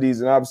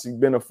facilities, and obviously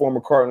being a former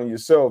Cardinal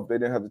yourself, they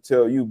didn't have to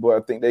tell you, but I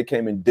think they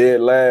came in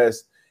dead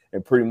last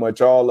in pretty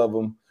much all of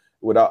them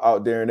without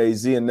out there in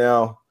AZ, and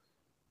now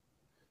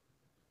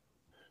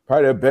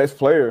probably their best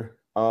player,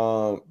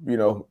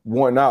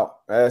 wanting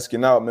out,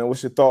 asking out, man,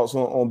 what's your thoughts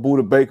on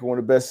Buddha Baker, one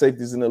of the best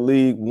safeties in the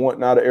league,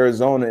 wanting out of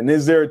Arizona, and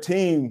is there a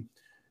team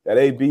that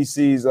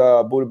ABC's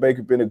Buddha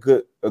Baker been a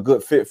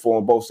good fit for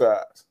on both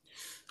sides?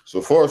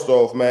 So first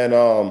off, man,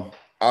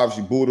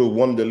 obviously, Buddha,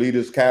 one of the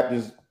leaders,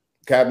 captains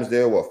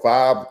there,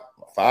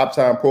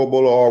 five-time Pro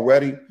Bowler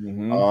already.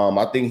 Mm-hmm.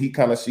 I think he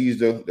kind of sees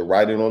the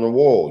writing on the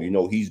wall.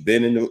 He's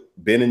been in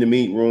the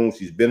meeting rooms,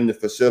 he's been in the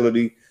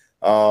facility.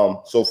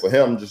 So for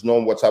him, just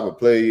knowing what type of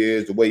player he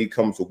is, the way he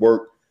comes to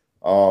work,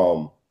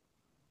 I'm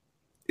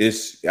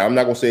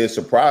not gonna say it's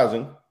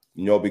surprising,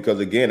 because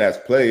again, as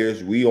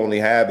players, we only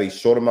have a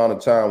short amount of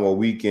time where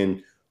we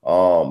can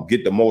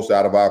get the most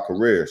out of our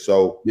career.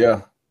 So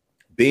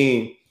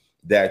being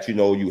that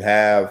you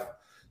have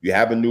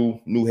a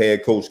new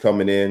head coach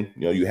coming in,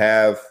 you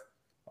have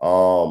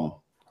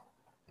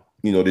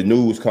You know, the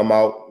news come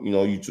out. You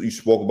know, you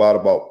spoke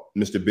about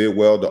Mr.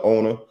 Bidwell, the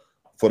owner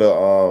for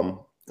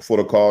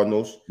the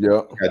Cardinals.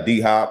 Yeah,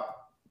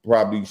 D-Hop,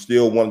 probably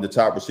still one of the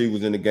top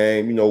receivers in the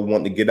game. You know,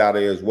 wanting to get out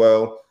of there as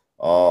well.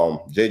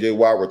 J.J.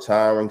 Watt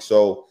retiring.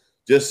 So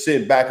just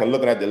sitting back and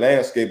looking at the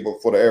landscape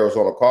for the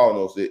Arizona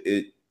Cardinals,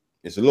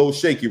 it's a little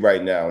shaky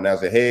right now. And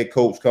as a head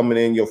coach coming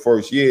in your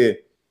first year,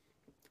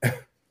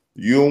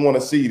 you don't want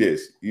to see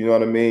this. You know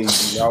what I mean?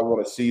 You don't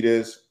want to see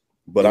this.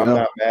 But I'm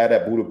not mad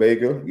at Budda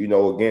Baker. You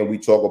know, again, we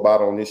talk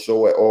about on this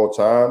show at all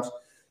times.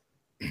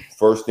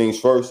 First things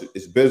first,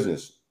 it's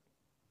business.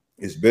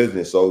 It's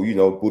business. So, you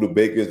know, Budda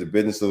Baker is the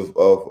business of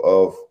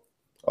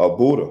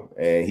Budda.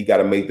 And he got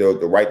to make the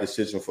right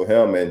decision for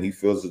him. And he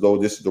feels as though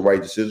this is the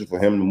right decision for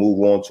him to move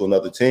on to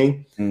another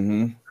team.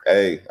 Mm-hmm.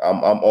 Hey,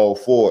 I'm all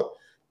for it.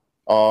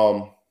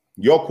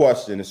 Your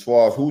question, as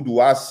far as who do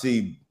I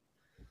see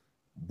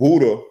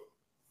Budda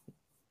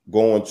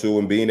going to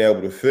and being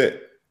able to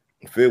fit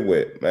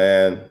with,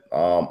 man.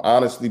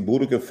 Honestly,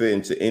 Budda can fit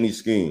into any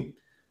scheme.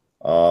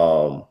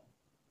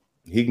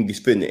 He can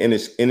fit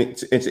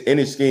into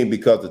any scheme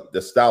because of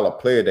the style of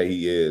player that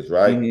he is,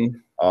 right?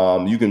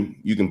 Mm-hmm. You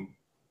can,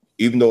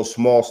 even though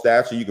small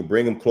stature, you can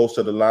bring him close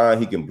to the line.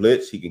 He can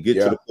blitz. He can get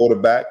to the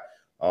quarterback.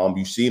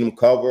 You've seen him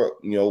cover.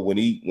 You know, when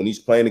he's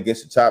playing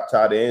against the top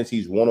tight ends,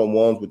 he's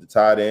one-on-ones with the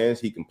tight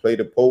ends. He can play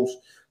the post.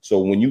 So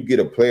when you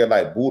get a player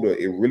like Budda,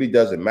 it really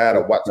doesn't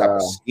matter what type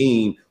of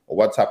scheme or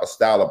what type of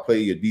style of play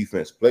your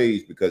defense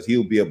plays, because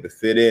he'll be able to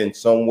fit in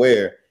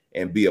somewhere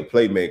and be a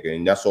playmaker.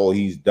 And that's all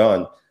he's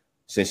done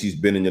since he's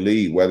been in the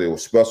league, whether it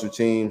was special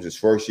teams, his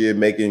first year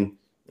making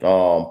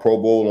Pro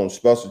Bowl on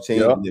special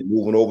teams, and then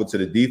moving over to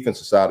the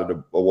defensive side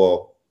of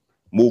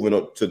moving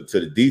up to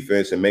the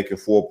defense and making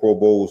 4 Pro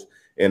Bowls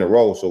in a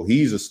row. So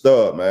he's a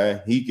stud,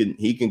 man.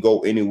 He can go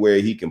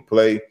anywhere. He can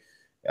play.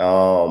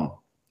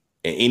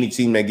 And any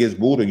team that gets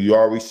Budda, you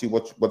already see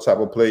what type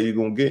of player you're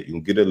going to get. You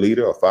can get a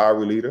leader, a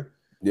fiery leader.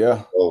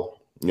 Yeah. So,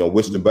 you know,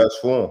 wish the best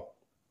for him.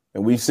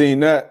 And we've seen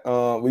that.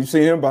 We've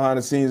seen him behind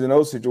the scenes in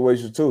those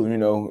situations too, you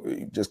know,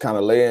 just kind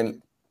of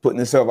putting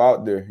himself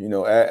out there, you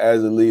know,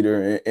 as a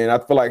leader. And I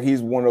feel like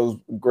he's one of those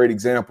great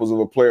examples of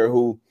a player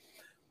who,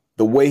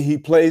 the way he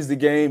plays the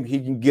game, he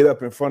can get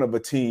up in front of a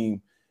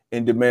team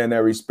and demand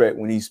that respect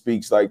when he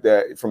speaks like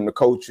that from the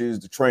coaches,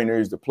 the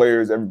trainers, the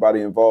players,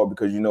 everybody involved,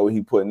 because you know what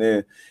he's putting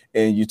in.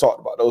 And you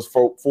talked about those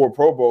 4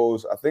 Pro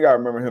Bowls. I think I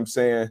remember him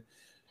saying,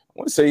 I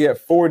want to say he had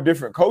 4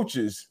 different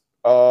coaches,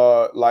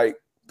 like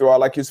throughout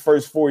like his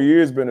first 4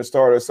 years being a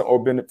starter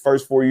or been the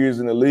first 4 years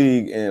in the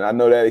league. And I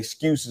know that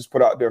excuse is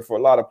put out there for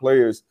a lot of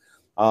players,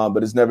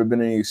 but it's never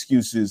been any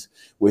excuses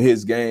with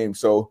his game.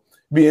 So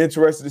be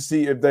interested to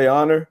see if they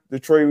honor the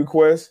trade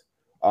request.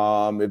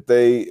 If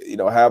they, you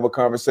know, have a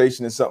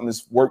conversation and something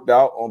that's worked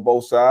out on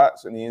both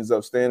sides and he ends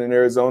up staying in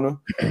Arizona.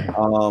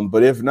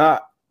 But if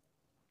not,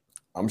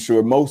 I'm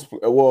sure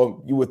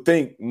you would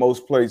think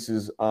most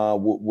places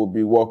will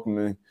be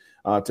welcoming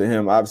to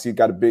him. Obviously, he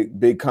got a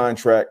big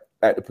contract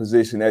at the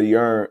position that he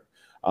earned,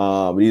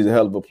 but he's a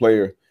hell of a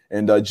player.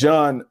 And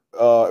John,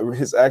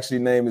 his actually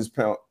name is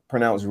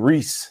pronounced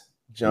Reese.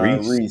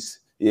 John Reese.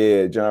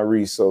 Yeah, John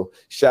Reese. So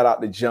shout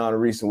out to John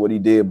Reese and what he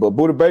did. But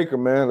Budda Baker,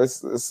 man,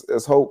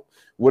 let's hope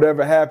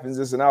whatever happens,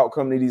 it's an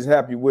outcome that he's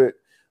happy with.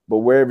 But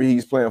wherever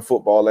he's playing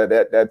football,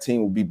 that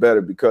team will be better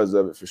because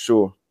of it, for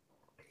sure.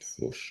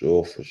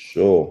 For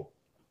sure.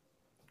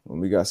 And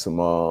we got some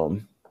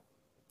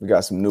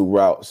new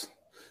routes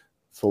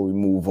before we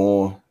move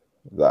on.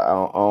 I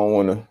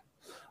don't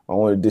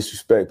want to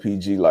disrespect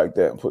PG like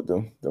that and put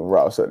them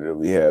routes that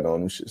we had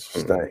on them shit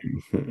stank.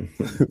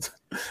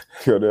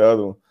 Yo, the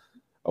other one.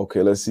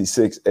 Okay, let's see.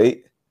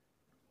 6-8.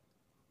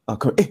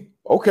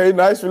 Okay,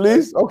 nice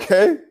release.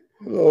 Okay.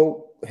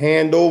 Little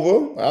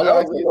handover. I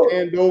like that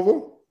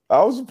handover.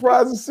 I was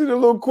surprised to see the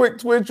little quick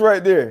twitch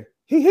right there.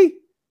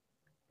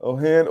 Oh,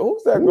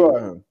 who's that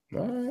guard?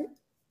 All right.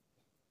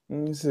 Let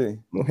me see.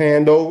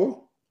 Handover.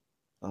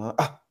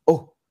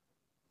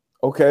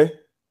 Okay.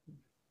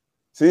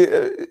 See,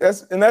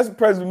 that's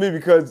impressive to me,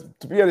 because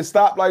to be able to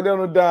stop like that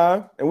on a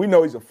dime, and we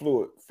know he's a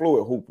fluid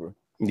hooper.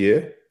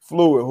 Yeah.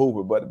 Fluid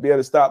hooper, but to be able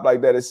to stop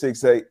like that at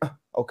 6'8",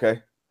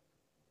 okay.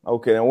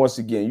 Okay, and once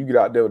again, you get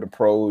out there with the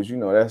pros, you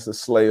know, that's a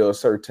Slayer or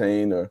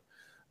Surtain or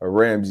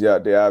Ramsey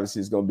out there. Obviously,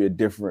 it's going to be a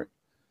different.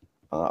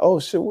 Oh,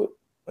 shit, what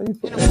you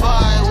put? 50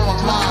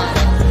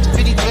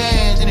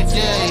 bands in a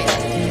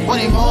day,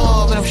 20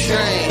 more, but I'm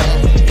straight.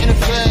 In the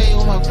play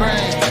with my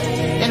brain,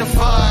 in the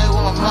fight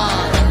with my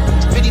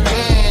mind. 50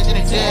 bands in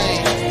a day,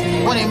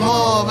 20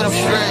 more, but I'm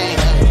straight.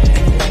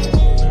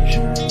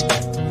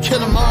 Kill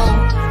them all,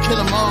 kill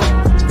them all,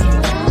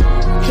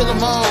 kill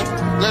them all,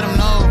 let them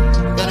know,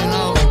 let them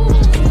know.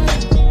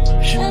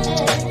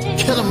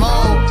 Kill them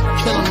all,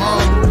 kill them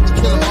all,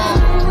 kill them all.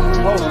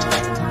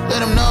 Let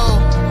them know,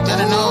 let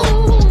them know.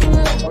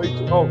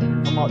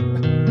 I'm out.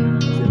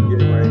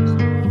 Get range.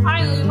 I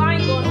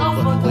ain't going no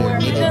fucking where,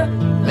 nigga.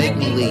 Make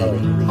me leave.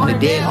 The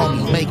dead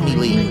homies make me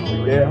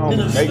leave. Dead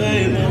homies make me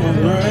leave.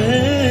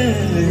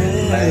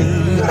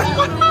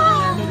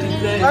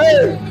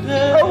 Hey,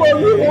 how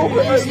about you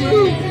hooping like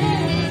you?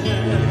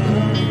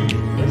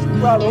 That's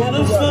about In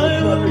a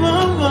fight with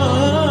my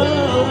mind.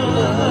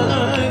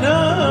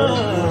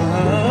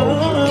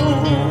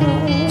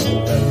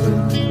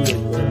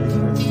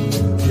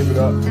 Give it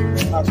up.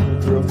 Hospital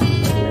drill.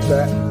 Get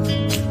back.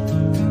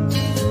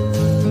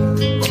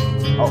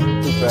 Oh,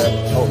 too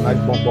fast. Oh, nice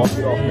bump off.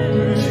 Get off.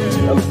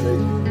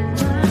 Elevate.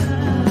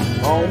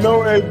 Oh,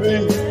 no, AB.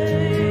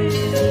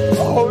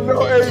 Oh,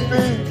 no, AB.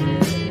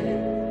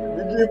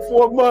 You get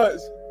 4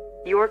 months.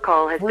 Your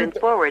call has been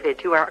forwarded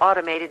to our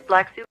automated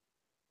black suit.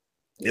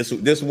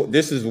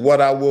 This is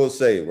what I will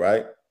say,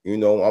 right? You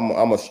know,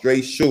 I'm a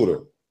straight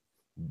shooter.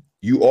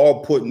 You are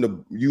putting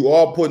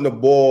the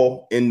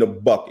ball in the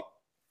bucket.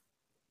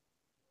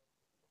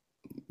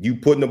 You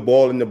putting the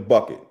ball in the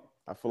bucket.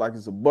 I feel like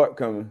it's a butt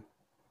coming.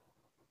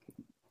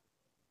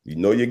 You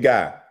know your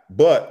guy.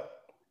 But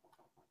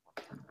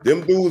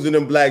them dudes in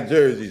them black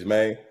jerseys,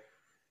 man.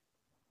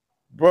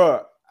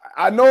 Bruh,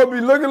 I know it be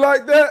looking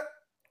like that.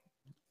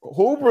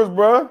 Hoopers,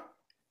 bruh.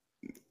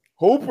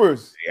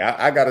 Hoopers. Yeah,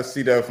 I gotta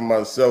see that for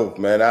myself,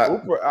 man. I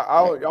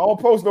don't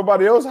post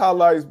nobody else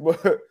highlights,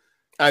 but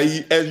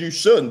as you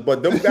shouldn't.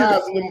 But them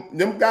guys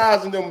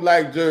in them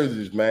black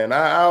jerseys, man.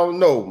 I don't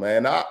know,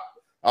 man. I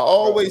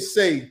always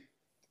say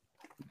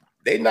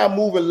they not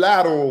moving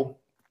lateral.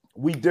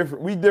 We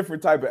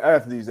different type of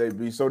athletes,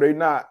 AB. So they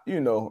not, you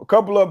know, a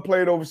couple of them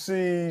played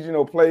overseas, you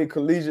know, played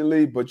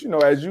collegiately, but you know,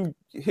 as you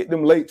hit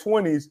them late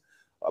 20s,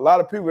 a lot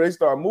of people they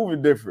start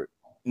moving different.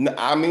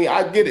 I mean,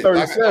 I get it.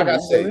 Like I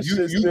said,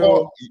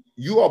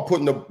 you are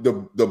putting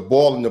the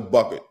ball in the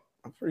bucket.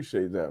 I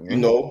appreciate that, man. You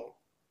know,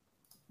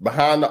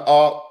 behind the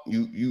arc,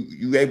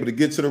 you able to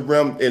get to the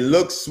rim. It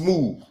looks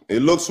smooth.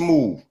 You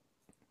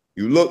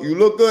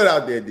look good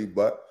out there,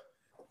 D-Butt.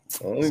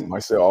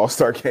 Somebody said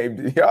All-Star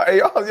game.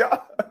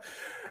 Y'all.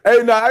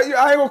 Hey, nah, I ain't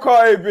gonna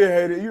call AB a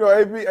hater. You know,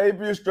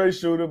 AB a straight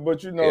shooter,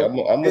 but you know, yeah,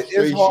 I'm a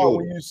straight it's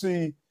hard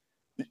shooter.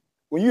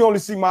 when you only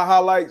see my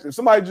highlights. If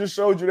somebody just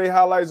showed you their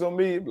highlights on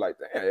me, it'd be like,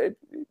 damn,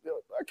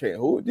 I can't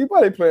hoop. You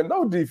probably playing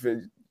no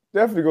defense.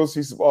 Definitely go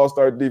see some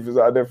All-Star defense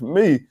out there for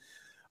me.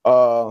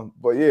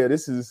 But yeah,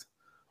 it's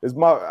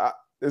my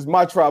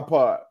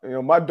tripod. You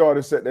know, my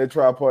daughter set that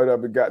tripod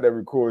up and got that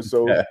record,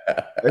 so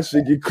that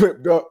shit get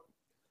clipped up.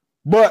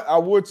 But I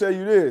will tell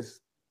you this,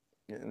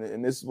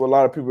 and this is what a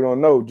lot of people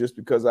don't know, just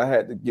because I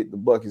had to get the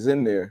buckets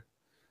in there.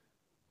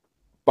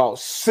 About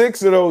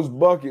 6 of those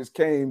buckets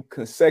came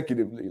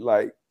consecutively,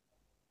 like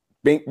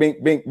bink,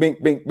 bink, bink,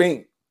 bink, bink,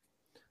 bink.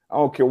 I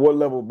don't care what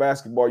level of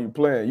basketball you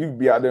playing. You can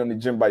be out there in the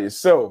gym by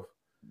yourself.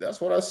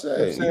 That's what I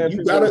say.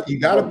 You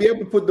gotta be able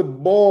to put the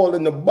ball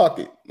in the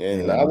bucket.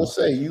 And I would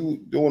say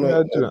you doing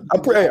I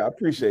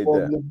appreciate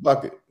that. In the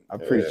bucket. I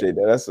appreciate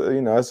that. That's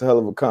a hell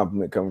of a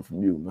compliment coming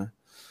from you, man.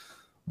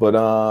 But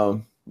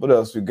what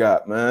else we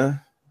got,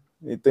 man?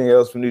 Anything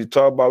else we need to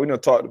talk about? We done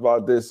talked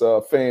about this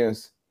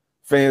fans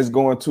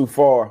going too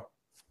far.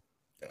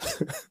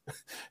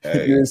 You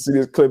didn't see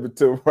this clip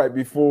until right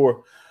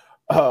before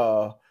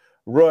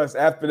Russ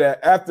after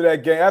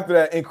that game, after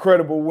that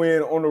incredible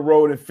win on the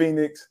road in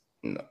Phoenix.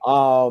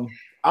 No.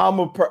 I'm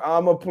a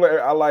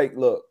player. I like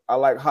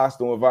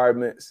hostile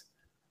environments.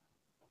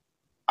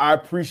 I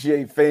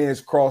appreciate fans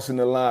crossing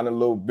the line a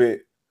little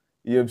bit.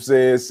 You know what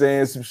I'm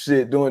saying some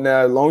shit, doing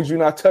that. As long as you're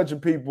not touching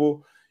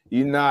people,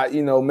 you're not,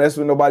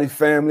 messing with nobody's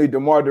family.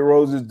 DeMar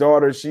DeRozan's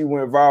daughter, she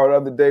went viral the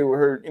other day with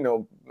her,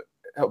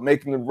 help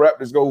making the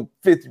Raptors go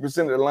 50%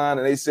 of the line,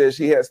 and they said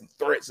she had some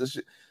threats and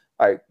shit.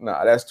 Like,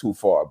 nah, that's too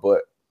far.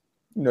 But,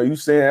 you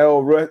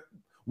saying,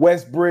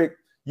 Westbrook,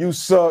 you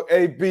suck,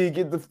 AB,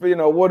 get the,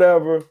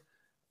 whatever.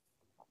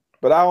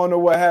 But I don't know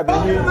what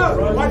happened here.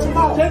 Watch your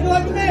mouth. Take it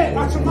like a man.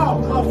 Watch your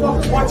mouth,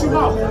 motherfucker. Watch your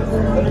mouth. Take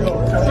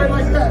it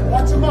like that.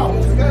 Watch your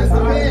mouth. That's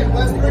the man.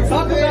 Let's bring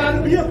talk about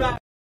it. Be about it.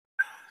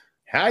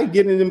 How you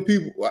getting them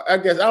people? I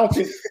guess I don't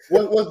think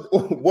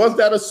was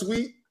that a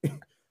sweep,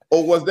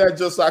 or was that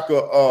just like a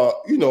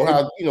how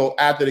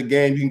after the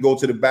game you can go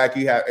to the back,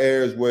 you have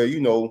areas where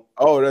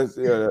that's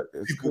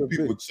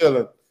people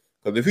chilling.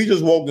 Because if he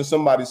just walked in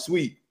somebody's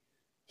suite,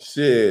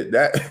 shit,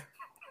 that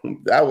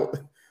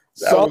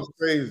was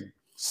crazy.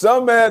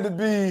 Some had to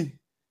be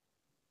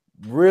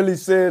really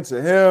said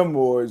to him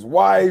or his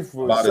wife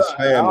or about his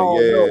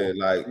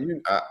family.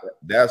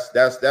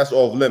 That's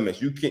off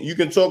limits. You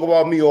can talk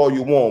about me all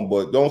you want,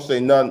 but don't say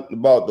nothing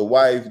about the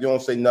wife.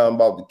 Don't say nothing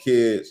about the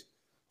kids.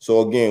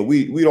 So again,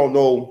 we don't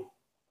know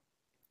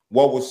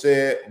what was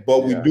said,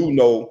 but we do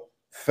know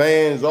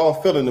fans are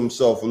feeling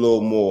themselves a little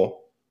more.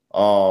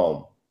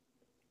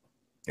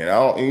 And I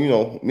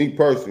don't, me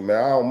personally,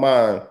 man, I don't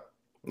mind.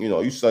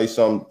 You say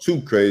something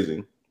too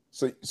crazy.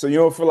 So you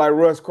don't feel like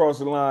Russ crossed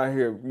the line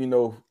here,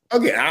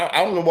 Again,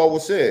 I don't know what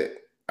was said.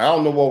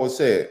 Watch your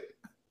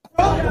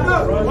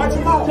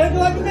mouth. Take it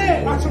like a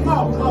man. Watch your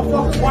mouth,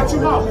 motherfucker. Watch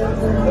your mouth.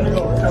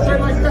 Take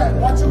it like that.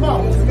 Watch your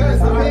mouth.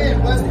 That's the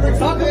man. Let's bring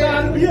talk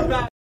about it. Be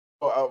about it.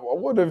 I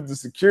wonder if the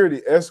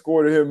security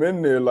escorted him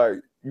in there. Like,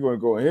 you want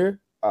to go in here?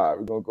 All right,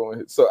 we're gonna go in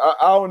here. So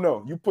I don't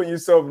know. You put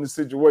yourself in the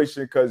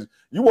situation because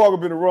you walk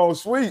up in the wrong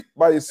suite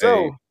by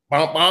yourself.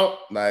 bump, bump.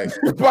 Like,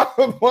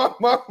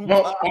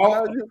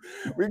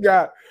 we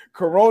got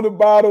Corona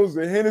bottles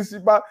and Hennessy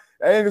bottles.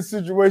 That ain't a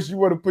situation you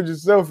want to put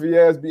yourself in.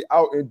 Your ass be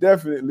out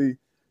indefinitely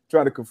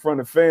trying to confront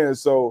the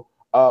fans. So,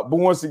 but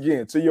once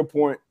again, to your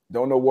point,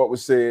 don't know what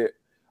was said.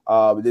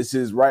 This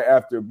is right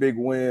after a big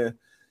win.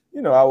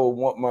 You know, I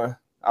want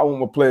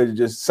my player to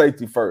just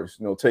safety first,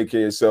 you know, take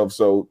care of yourself.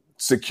 So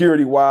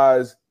security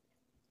wise,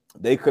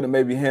 they could have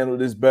maybe handled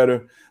this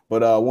better.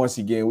 But once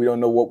again, we don't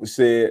know what was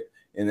said.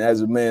 And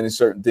as a man, in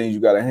certain things, you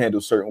got to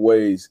handle certain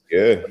ways.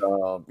 Yeah.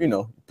 But, you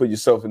know, put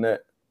yourself in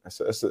that.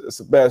 It's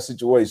a bad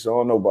situation. I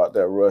don't know about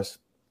that, Russ.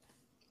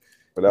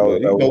 But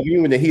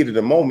you in the heat of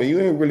the moment, you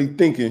ain't really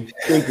thinking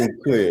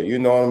clear. You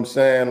know what I'm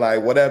saying?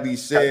 Like whatever he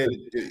said,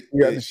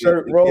 you got the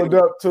shirt rolled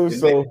up too.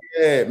 So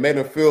it made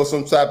him feel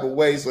some type of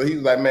way. So he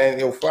was like, "Man,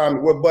 he'll find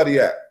me. Where Buddy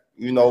at?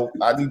 You know,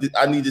 I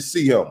need to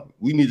see him.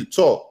 We need to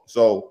talk."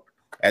 So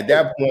at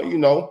that point, you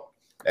know,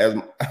 as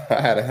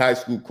I had a high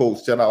school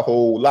coach tell our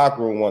whole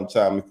locker room one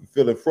time, if you're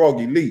feeling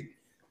froggy, leap.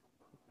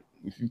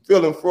 If you're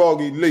feeling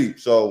froggy, leap.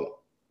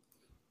 So,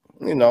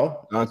 you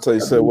know, I'll tell you,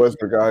 said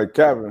Westbrook out here,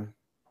 Kevin.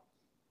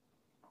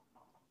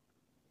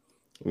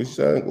 We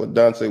said what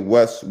Dante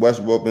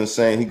Westbrook been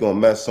saying he gonna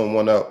mess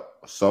someone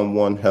up,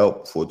 someone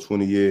help for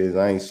 20 years.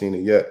 I ain't seen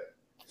it yet.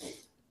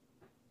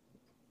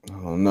 I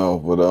don't know,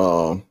 but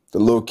the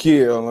little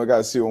kid, I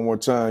gotta see it one more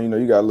time. You know,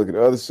 you gotta look at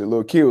the other shit.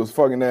 Little kid was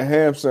fucking that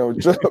ham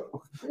sandwich up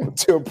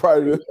until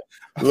probably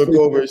look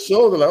over his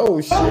shoulder like,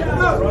 oh shit.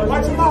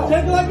 Watch your mouth.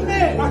 Take it like a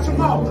man. Watch your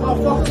mouth,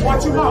 motherfucker.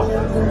 Watch your mouth.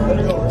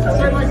 There you go.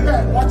 Straight like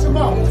that. Watch your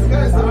mouth.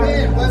 That's the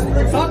man. Let's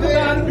bring talk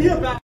about it. Be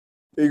about.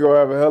 He gonna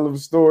have a hell of a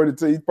story to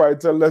tell. He's probably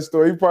telling that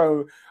story. He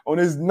probably on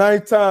his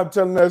 9th time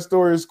telling that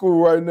story in school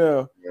right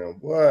now. Yeah,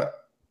 what?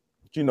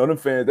 You know, them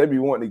fans, they be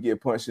wanting to get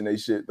punched in their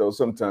shit though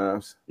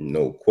sometimes.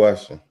 No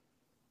question.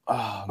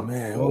 Oh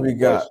man, what we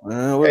got,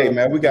 man? Hey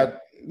man,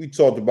 we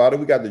talked about it.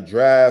 We got the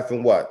draft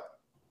in what?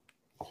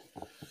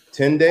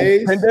 10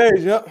 days? 10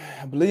 days, yep.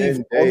 I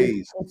believe 10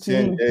 days.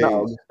 10 days.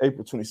 No,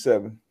 April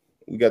 27th.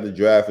 We got the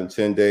draft in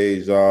 10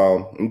 days.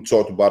 We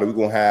talked about it.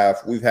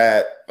 We've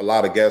had a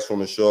lot of guests on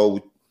the show.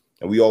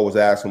 And we always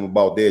ask them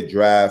about their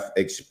draft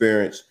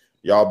experience.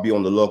 Y'all be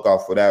on the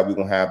lookout for that. We're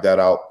going to have that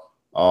out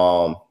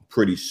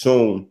pretty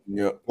soon.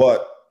 Yeah.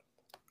 But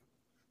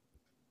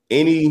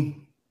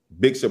any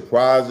big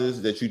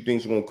surprises that you think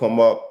is going to come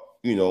up,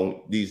 you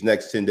know, these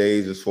next 10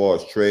 days as far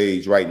as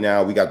trades? Right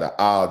now, we got the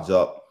odds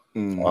up.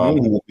 Who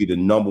will be the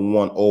number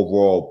 1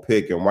 overall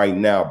pick? And right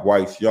now,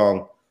 Bryce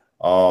Young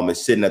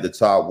is sitting at the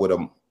top with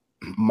a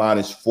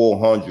minus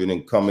 400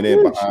 and coming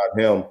in behind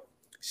him.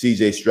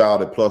 CJ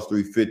Stroud at plus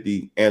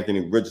 350,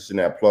 Anthony Richardson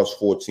at plus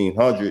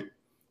 1,400,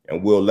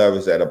 and Will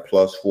Levis at a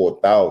plus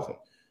 4,000.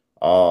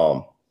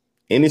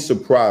 Any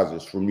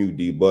surprises from you,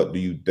 D-Butt, do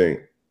you think?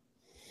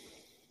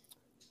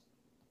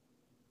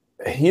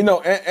 You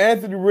know,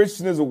 Anthony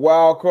Richardson is a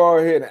wild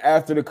card here. And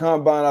after the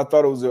combine, I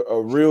thought it was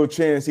a real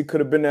chance. He could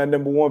have been that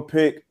number 1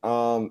 pick.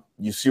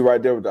 You see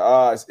right there with the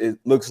odds, it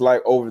looks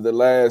like over the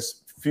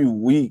last few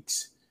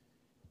weeks,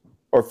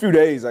 or a few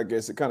days, I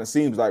guess. It kind of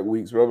seems like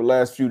weeks. But over the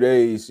last few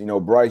days, you know,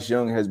 Bryce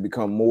Young has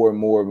become more and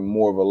more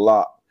of a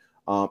lock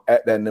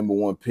at that number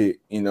 1 pick,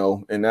 you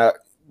know. And that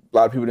a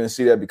lot of people didn't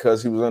see that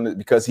because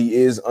he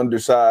is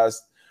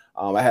undersized.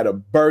 I had a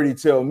birdie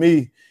tell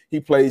me he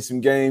played some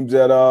games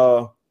at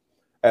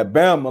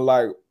Bama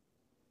like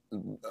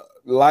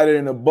lighter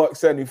than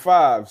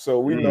 $175. So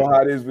we know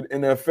how it is with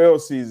NFL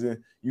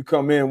season. You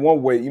come in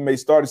one weight, you may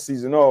start the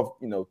season off,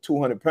 you know,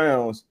 200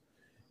 pounds,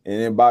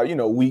 and then by, you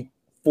know, week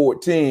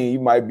 14, you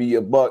might be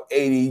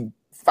 $185.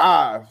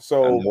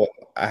 So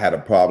I had a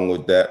problem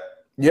with that.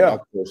 Yeah, my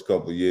first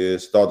couple of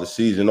years. Start the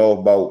season off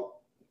about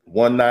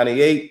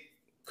 198.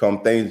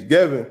 Come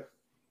Thanksgiving,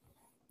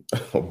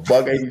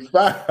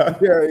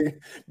 $185. Yeah,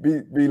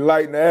 be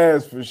lighting the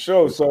ass for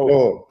sure.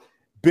 So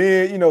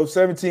being, you know,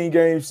 17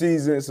 game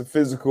season, it's a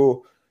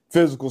physical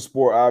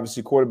sport.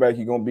 Obviously, quarterback,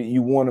 you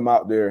want them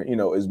out there, you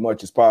know, as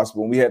much as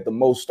possible. And we had the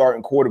most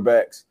starting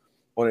quarterbacks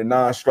on a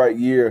non-strike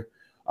year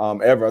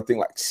ever. I think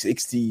like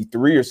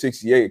 63 or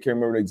 68. I can't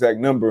remember the exact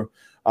number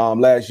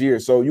last year.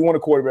 So you want a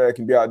quarterback that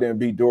can be out there and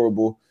be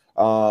durable.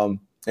 And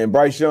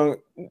Bryce Young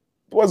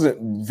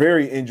wasn't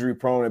very injury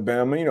prone at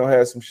Bama. You know,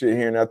 had some shit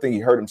here, and I think he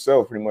hurt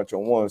himself pretty much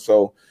on one.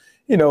 So,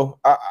 you know,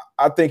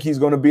 I think he's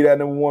going to be that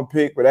number 1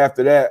 pick. But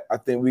after that, I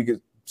think we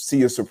could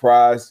see a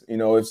surprise. You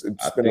know, it's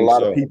been a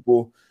lot of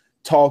people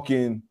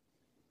talking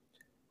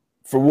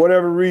for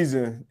whatever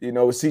reason, you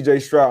know, with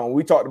CJ Stroud. When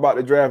we talked about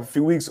the draft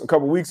a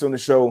couple weeks on the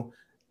show,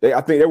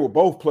 I think they were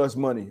both plus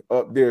money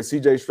up there.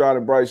 CJ Stroud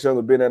and Bryce Young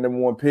have been that number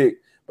 1 pick.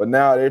 But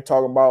now they're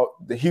talking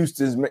about the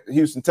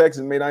Houston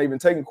Texans may not even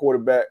take a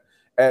quarterback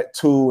at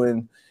 2.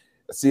 And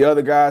I see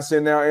other guys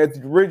saying now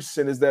Anthony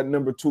Richardson is that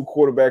number 2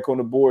 quarterback on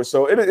the board.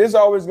 So it's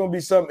always going to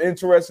be something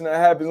interesting that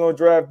happens on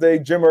draft day.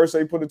 Jim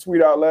Irsay put a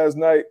tweet out last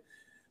night.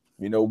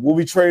 You know, will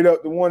we trade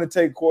up to 1 to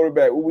take a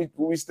quarterback? Will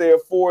we stay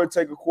at 4 and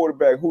take a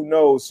quarterback? Who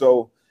knows?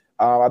 So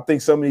I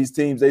think some of these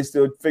teams, they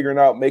still figuring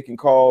out making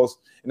calls.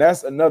 And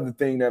that's another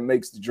thing that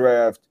makes the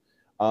draft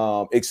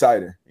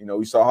exciting. You know,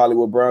 we saw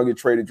Hollywood Brown get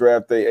traded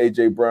draft day,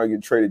 AJ Brown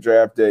get traded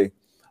draft day.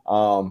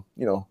 You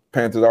know,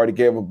 Panthers already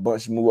gave a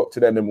bunch to move up to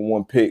that number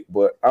 1 pick,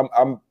 but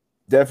I'm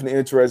definitely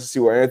interested to see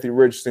where Anthony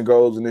Richardson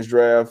goes in this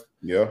draft.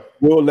 Yeah.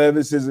 Will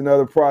Levis is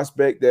another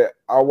prospect that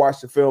I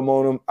watched the film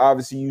on him.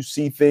 Obviously, you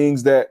see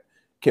things that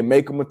can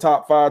make him a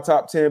top 5,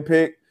 top 10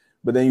 pick,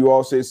 but then you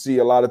also see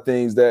a lot of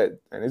things that,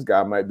 and this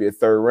guy might be a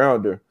 3rd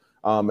rounder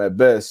at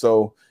best.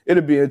 So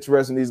it'll be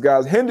interesting. These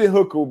guys. Hendon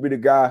Hooker will be the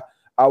guy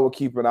I would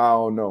keep an eye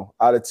on, though,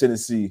 out of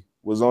Tennessee.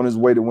 Was on his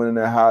way to winning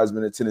that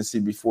Heisman at Tennessee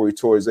before he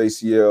tore his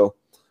ACL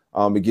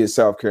against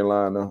South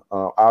Carolina.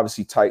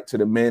 Obviously tight to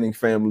the Manning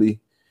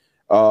family,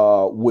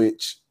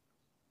 which,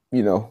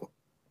 you know,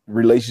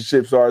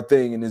 relationships are a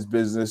thing in this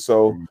business.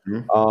 So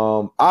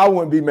I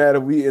wouldn't be mad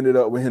if we ended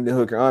up with Hendon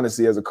Hooker,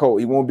 honestly, as a coach.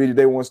 He won't be the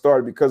day 1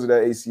 starter because of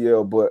that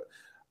ACL, but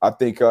I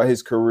think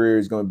his career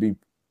is going to be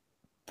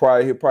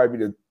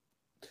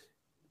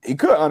he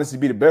could honestly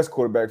be the best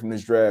quarterback from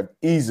this draft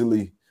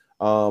easily.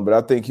 But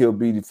I think he'll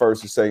be the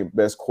first or second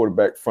best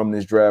quarterback from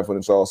this draft when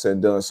it's all said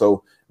and done.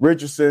 So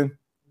Richardson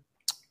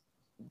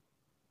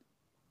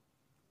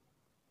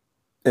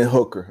and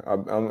Hooker,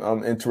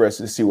 I'm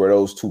interested to see where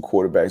those 2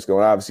 quarterbacks go.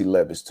 And obviously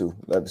Levis too.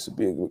 Levis would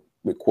be a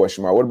big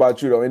question mark. What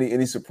about you though?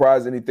 Any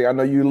surprise? Anything? I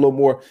know you're a little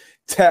more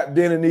tapped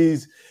in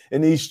these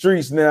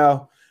streets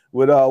now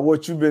with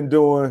what you've been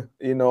doing.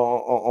 You know,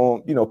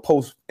 on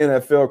post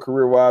NFL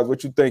career wise.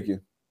 What you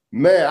thinking?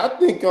 Man, I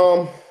think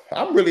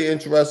I'm really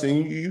interested.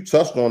 You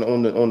touched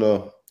on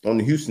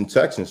the Houston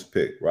Texans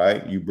pick,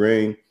 right? You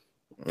bring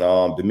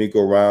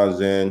DeMeco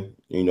Ryans in,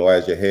 you know,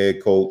 as your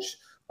head coach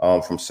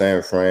from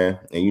San Fran,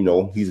 and you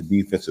know he's a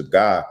defensive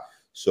guy.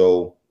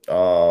 So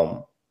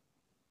Will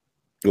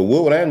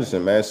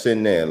Anderson, man,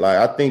 sitting there, like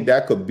I think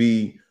that could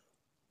be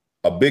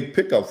a big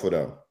pickup for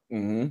them.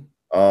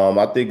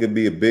 I think it'd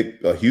be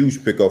a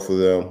huge pickup for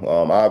them.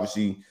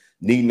 Obviously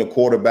needing a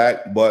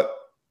quarterback, but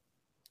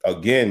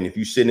again, if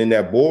you're sitting in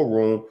that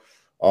boardroom,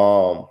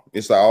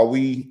 it's like, are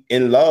we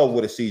in love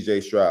with a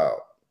CJ Stroud?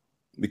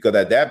 Because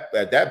at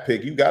that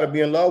pick, you got to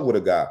be in love with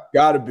a guy.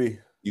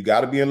 You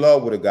got to be in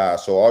love with a guy.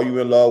 So are you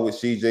in love with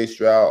CJ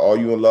Stroud? Are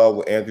you in love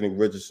with Anthony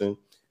Richardson?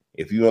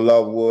 If you're in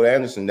love with Will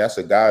Anderson, that's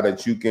a guy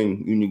that you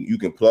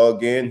can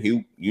plug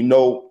in. You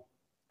know,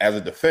 as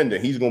a defender,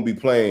 he's going to be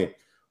playing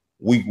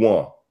week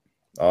 1.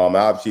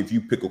 Obviously, if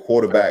you pick a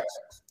quarterback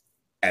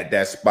at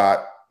that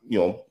spot, you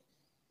know,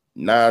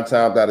 9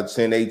 times out of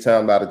 10, 8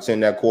 times out of 10,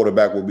 that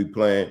quarterback will be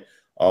playing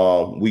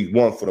week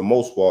 1 for the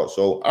most part.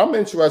 So I'm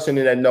interested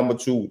in that number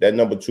 2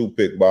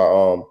 pick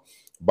by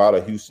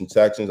the Houston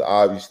Texans.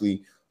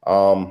 Obviously,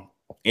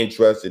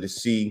 interested to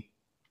see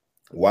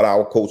what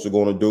our coaches are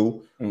going to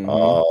do. I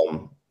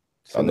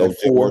know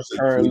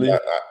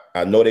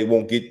I know they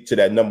won't get to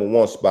that number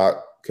 1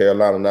 spot.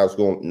 Carolina not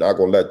going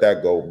to let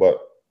that go, but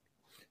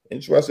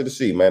interested to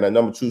see, man, that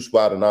number 2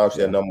 spot and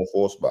obviously that number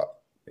 4 spot.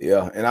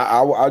 Yeah, and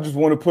I just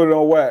want to put it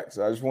on wax.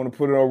 I just want to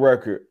put it on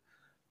record.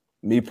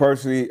 Me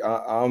personally,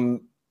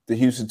 I'm the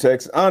Houston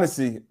Texans.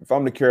 Honestly, if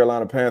I'm the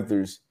Carolina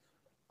Panthers,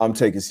 I'm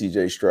taking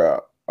CJ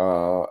Stroud.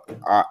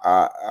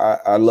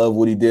 I love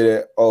what he did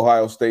at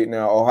Ohio State.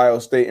 Now, Ohio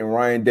State and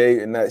Ryan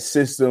Day and that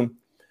system,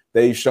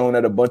 they've shown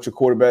that a bunch of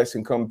quarterbacks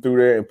can come through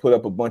there and put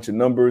up a bunch of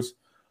numbers.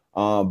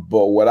 But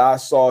what I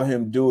saw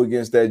him do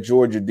against that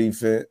Georgia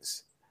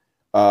defense,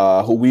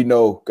 who we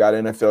know got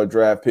NFL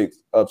draft picks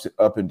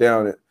up and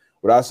down it,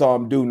 what I saw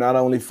him do not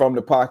only from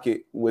the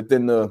pocket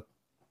within the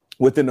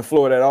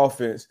floor of that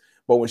offense,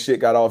 but when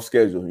shit got off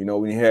schedule, you know,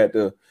 when he had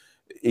to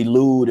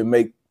elude and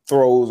make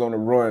throws on the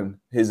run,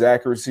 his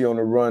accuracy on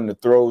the run, the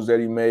throws that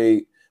he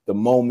made, the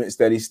moments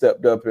that he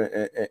stepped up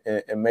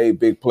and made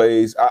big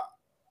plays. I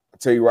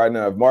tell you right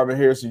now, if Marvin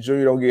Harrison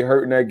Jr. don't get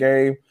hurt in that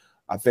game,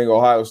 I think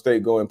Ohio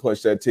State go and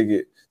punch that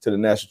ticket to the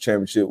national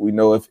championship. We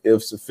know if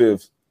the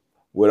fifth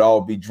would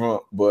all be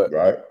drunk, but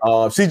right.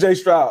 CJ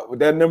Stroud with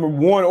that number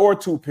 1 or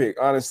 2 pick,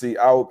 honestly,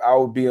 I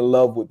would be in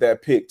love with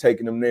that pick,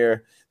 taking them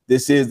there.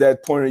 This is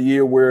that point of the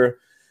year where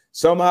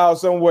somehow,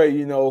 some way,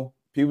 you know,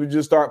 people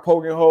just start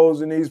poking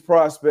holes in these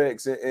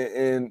prospects,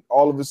 and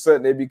all of a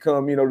sudden they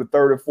become, you know, the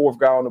 3rd or 4th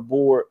guy on the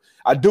board.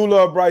 I do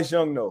love Bryce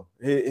Young, though.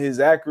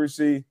 His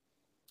accuracy,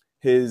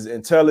 his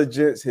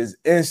intelligence, his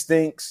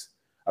instincts.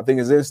 I think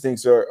his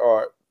instincts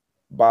are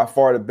by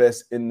far the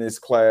best in this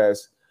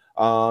class.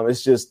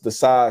 It's just the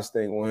size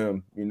thing with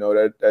him. You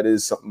know, that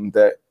is something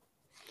that,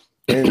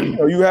 and you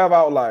know, you have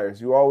outliers.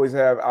 You always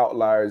have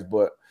outliers,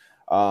 but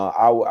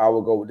I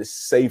would go with the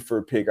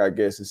safer pick, I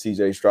guess, is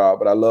CJ Stroud.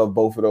 But I love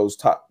both of those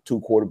top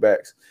 2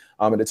 quarterbacks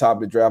at the top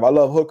of the draft. I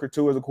love Hooker,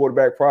 too, as a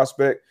quarterback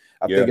prospect.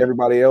 I think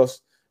everybody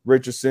else,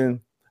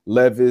 Richardson,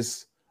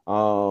 Levis,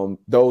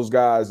 those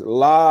guys, a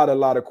lot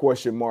of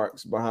question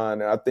marks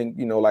behind it. I think,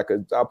 you know, I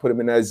put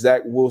him in that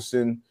Zach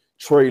Wilson,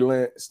 Trey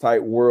Lance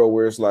type world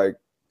where it's like,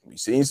 we've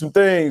seen some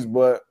things,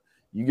 but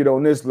you get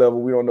on this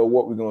level, we don't know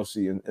what we're going to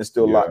see. And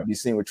still a lot to be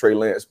seen with Trey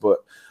Lance. But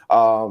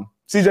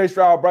CJ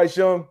Stroud, Bryce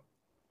Young,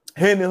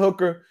 Hendon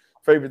Hooker,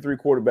 favorite 3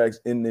 quarterbacks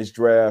in this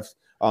draft.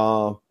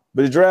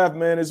 But the draft,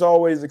 man, is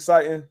always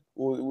exciting.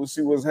 We'll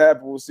see what's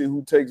happening. We'll see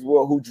who takes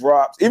what, who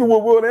drops. Even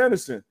with Will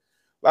Anderson,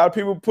 a lot of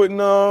people putting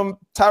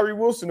Tyree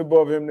Wilson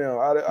above him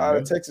now out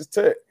of Texas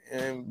Tech.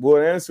 And Will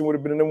Anderson would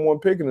have been the number one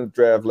pick in the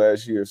draft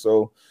last year.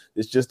 So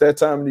it's just that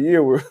time of the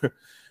year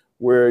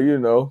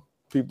where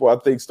people, I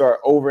think,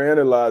 start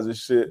overanalyzing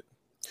shit.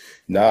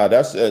 Nah,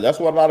 that's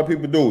what a lot of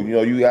people do.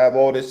 You have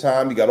all this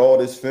time, you got all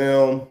this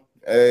film.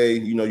 Hey,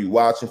 you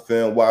watching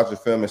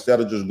film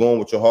instead of just going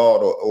with your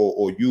heart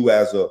or you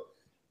as a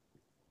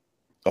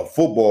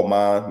football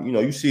mind.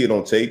 You see it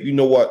on tape. You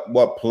know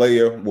what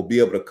player will be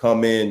able to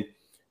come in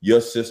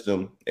your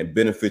system and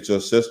benefit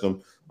your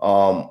system.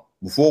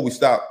 Before we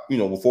stop,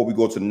 before we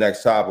go to the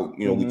next topic,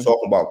 we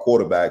talking about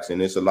quarterbacks,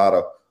 and there's a lot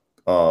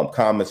of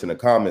comments in the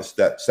comments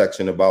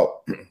section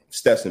about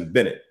Stetson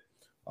Bennett.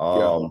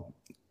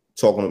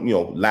 Talking,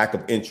 lack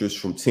of interest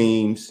from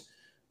teams.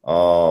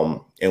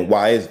 And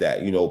why is that?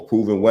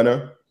 Proven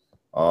winner.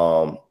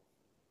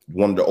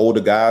 One of the older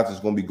guys is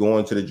going to be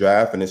going to the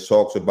draft, and it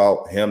talks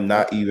about him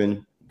not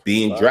even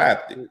being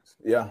drafted.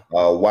 Yeah.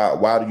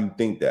 Why do you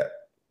think that?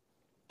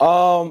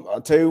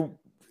 I'll tell you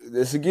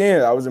this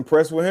again. I was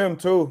impressed with him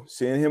too.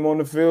 Seeing him on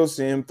the field,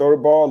 seeing him throw the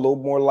ball, a little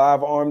more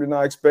live arm than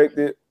I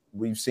expected.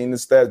 We've seen the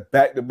stats,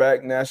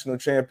 back-to-back national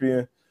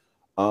champion.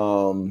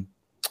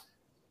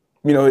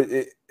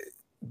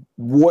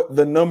 What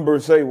the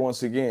numbers say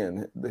once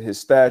again, his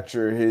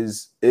stature,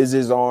 his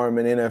arm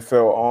an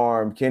NFL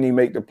arm? Can he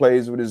make the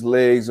plays with his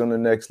legs on the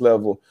next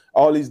level?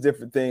 All these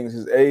different things,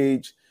 his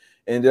age.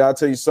 And did I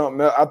tell you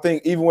something else? I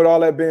think even with all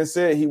that being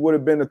said, he would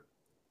have been a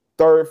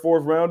third,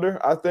 fourth rounder,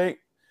 I think.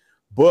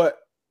 But,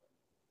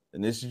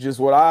 and this is just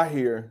what I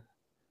hear,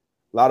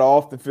 a lot of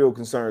off the field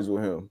concerns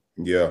with him.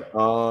 Yeah.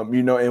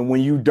 And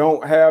when you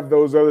don't have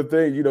those other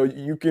things,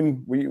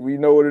 we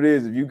know what it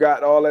is. If you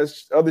got all that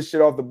other shit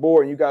off the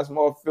board and you got some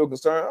off the field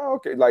concerns,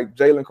 okay, like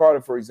Jalen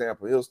Carter, for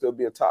example, he'll still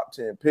be a top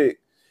 10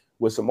 pick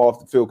with some off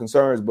the field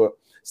concerns, but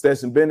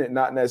Stetson Bennett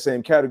not in that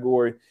same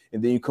category.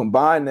 And then you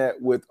combine that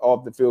with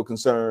off the field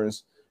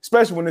concerns,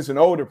 especially when it's an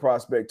older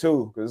prospect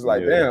too, because it's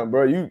like, damn,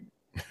 bro, you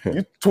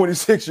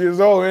 26 years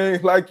old. It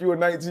ain't like you a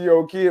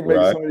 19-year-old kid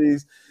making some of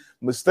these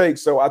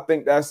mistakes. So I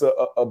think that's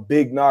a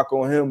big knock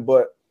on him,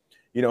 but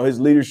his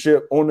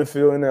leadership on the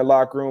field in that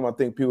locker room, I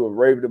think people have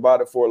raved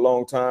about it for a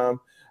long time.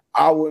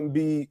 I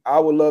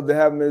would love to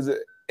have him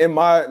in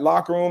my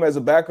locker room as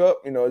a backup.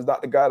 It's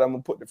not the guy that I'm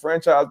going to put the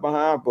franchise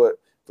behind, but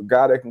the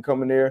guy that can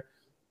come in there.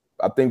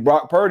 I think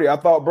Brock Purdy. I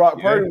thought Brock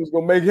Purdy was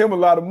going to make him a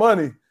lot of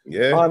money,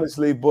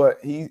 honestly, but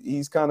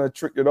he's kind of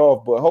tricked it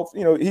off. But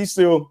hopefully, he's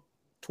still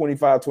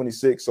 25,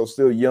 26, so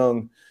still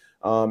young,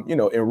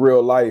 in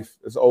real life.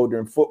 It's older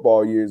in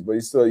football years, but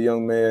he's still a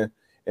young man,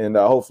 and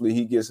hopefully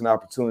he gets an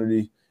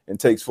opportunity and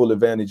takes full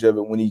advantage of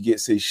it when he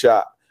gets his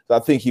shot. So I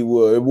think he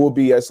will. It will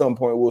be at some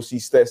point we'll see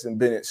Stetson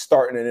Bennett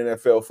starting an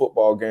NFL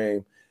football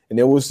game, and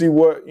then we'll see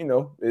what,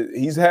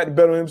 he's had to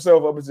bet on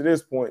himself up until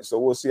this point, so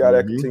we'll see how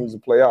that continues to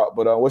play out.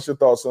 But what's your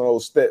thoughts on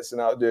old Stetson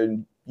out there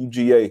in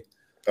UGA?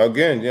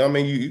 Again,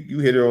 you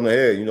hit it on the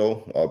head,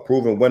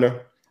 proven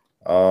winner.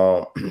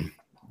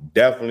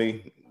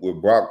 Definitely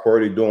with Brock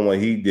Purdy doing what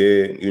he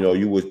did,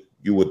 you would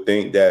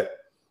think that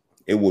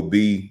it would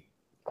be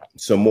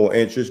some more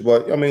interest,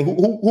 but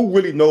who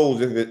really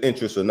knows if it's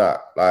interest or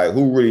not? Like,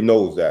 who really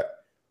knows that?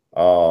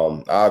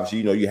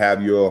 Obviously, you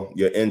have your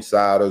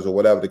insiders or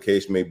whatever the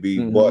case may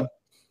be, but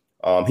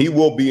he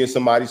will be in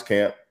somebody's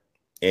camp,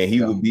 and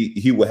he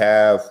will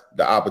have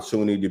the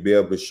opportunity to be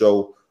able to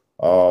show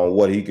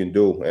what he can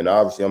do. And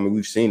obviously,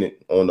 we've seen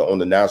it on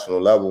the national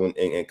level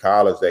in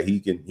college that he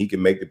can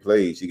make the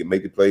plays. He can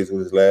make the plays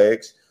with his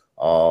legs.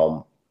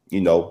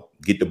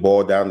 Get the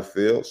ball down the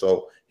field.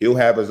 So he'll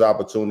have his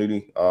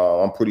opportunity.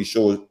 I'm pretty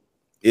sure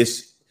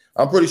it's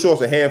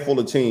a handful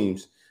of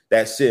teams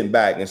that's sitting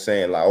back and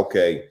saying, like,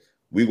 okay,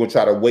 we're gonna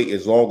try to wait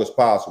as long as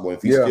possible.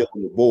 If he's still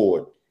on the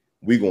board,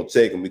 we're gonna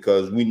take him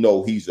because we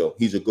know he's a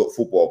good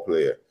football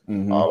player.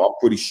 I'm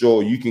pretty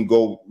sure you can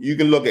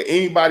look at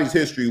anybody's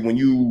history when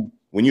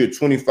you're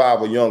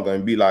 25 or younger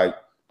and be like,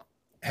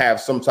 have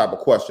some type of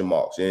question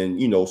marks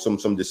and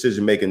some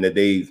decision making that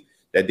they've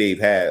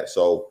had.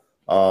 So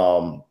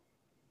if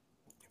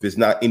there's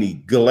not any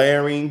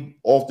glaring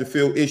off the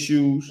field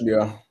issues,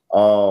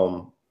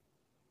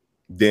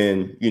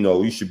 then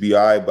you should be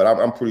all right. But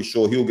I'm pretty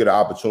sure he'll get an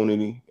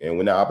opportunity, and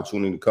when that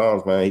opportunity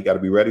comes, man, he got to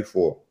be ready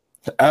for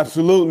it.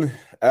 Absolutely.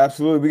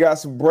 We got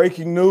some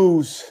breaking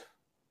news.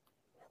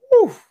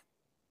 Whew.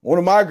 One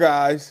of my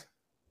guys,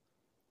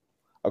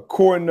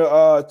 according to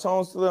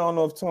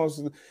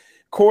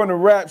according to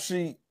Rap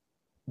Sheet,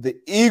 the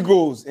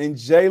Eagles and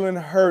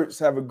Jalen Hurts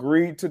have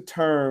agreed to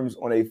terms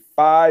on a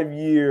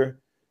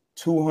 5-year,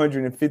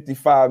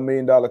 $255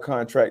 million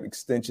contract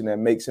extension that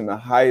makes him the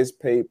highest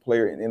paid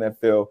player in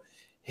NFL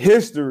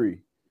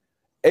history.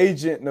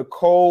 Agent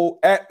Nicole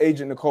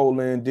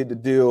Lynn did the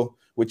deal,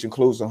 which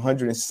includes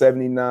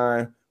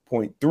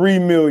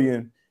 $179.3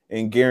 million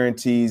in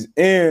guarantees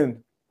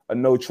and a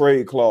no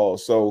trade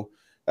clause. So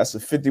that's a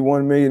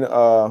 $51 million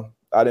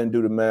I didn't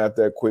do the math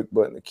that quick,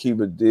 but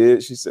Nakiba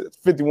did. She said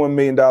 $51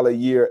 million a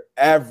year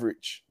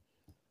average.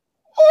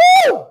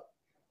 Woo!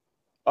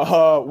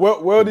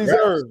 Well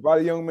deserved by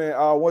the young man.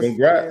 Once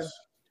Congrats. again,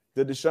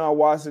 the Deshaun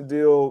Watson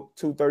deal,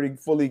 $230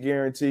 fully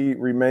guaranteed,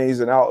 remains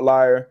an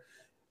outlier.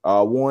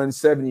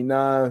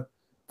 $179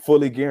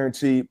 fully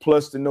guaranteed,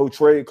 plus the no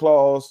trade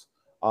clause.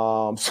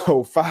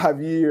 So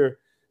 5-year,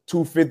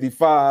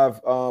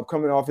 $255,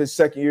 coming off his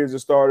second year as a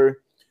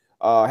starter.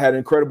 Had an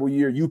incredible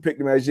year. You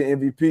picked him as your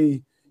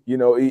MVP. You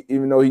know,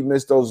 even though he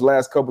missed those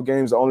last couple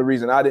games, the only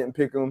reason I didn't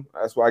pick him,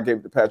 that's why I gave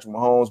it to Patrick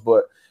Mahomes.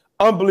 But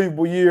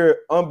unbelievable year,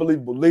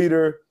 unbelievable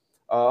leader,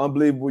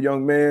 unbelievable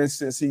young man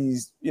since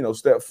he's,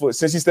 stepped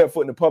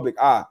foot in the public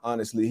eye.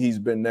 Honestly, he's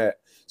been that.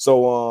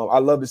 So I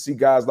love to see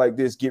guys like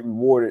this get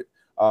rewarded.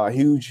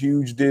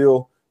 Huge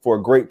deal for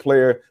a great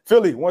player.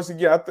 Philly, once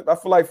again, I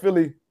feel like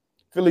Philly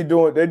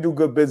they do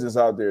good business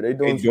out there. They're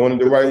doing it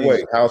the right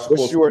way. How it's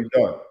supposed to be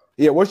done.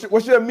 Yeah,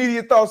 what's your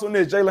immediate thoughts on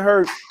this? Jalen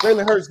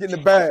Hurts getting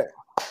the bag.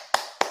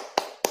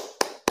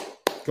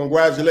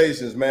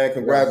 Congratulations, man.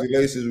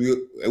 Congratulations.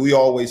 We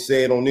always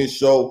say it on this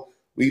show.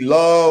 We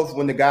love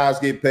when the guys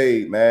get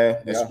paid, man.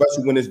 Yeah.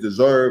 Especially when it's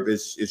deserved.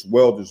 It's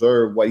well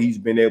deserved what he's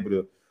been able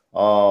to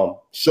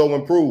show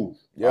and prove.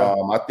 Yeah.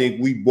 I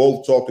think we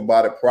both talked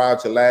about it prior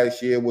to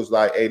last year. It was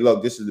like, hey,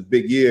 look, this is a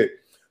big year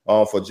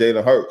for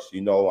Jalen Hurts.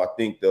 I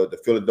think the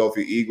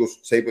Philadelphia Eagles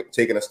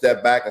taking a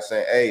step back and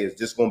saying, hey, is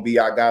this going to be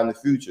our guy in the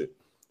future?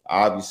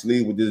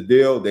 Obviously, with this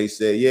deal, they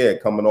said, yeah,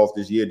 coming off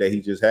this year that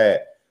he just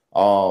had.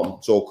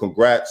 So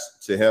congrats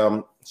to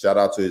him. Shout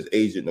out to his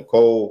agent,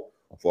 Nicole,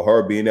 for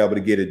her being able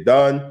to get it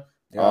done.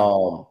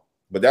 Yeah.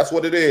 But that's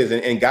what it is.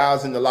 And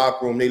guys in the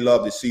locker room, they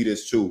love to see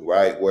this too,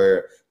 right?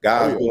 Where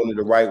guys doing it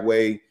the right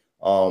way.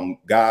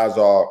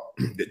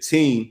 The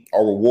team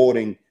are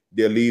rewarding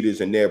their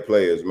leaders and their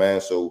players, man.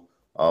 So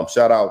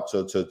shout out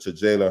to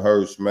Jalen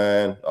Hurts,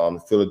 man.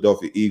 The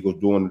Philadelphia Eagles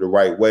doing it the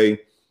right way.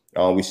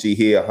 We see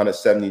here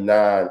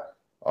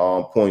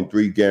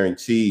 179.3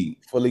 guaranteed,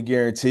 fully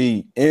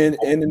guaranteed, and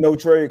the no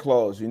trade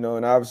clause. And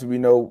obviously we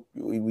know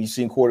we've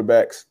seen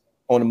quarterbacks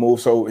on the move,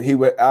 so he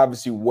would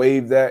obviously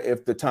waive that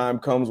if the time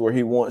comes where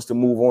he wants to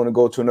move on and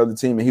go to another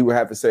team, and he would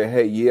have to say,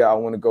 "Hey, yeah, I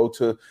want to go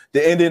to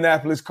the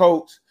Indianapolis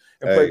Colts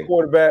and play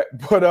quarterback."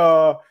 But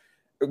a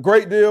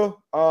great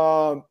deal.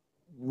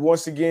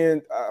 Once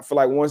again, I feel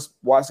like once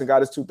Watson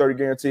got his $230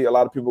 guarantee, a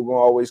lot of people are going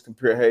to always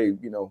compare, hey,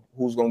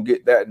 who's going to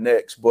get that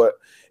next? But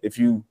if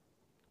you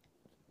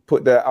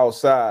put that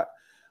outside,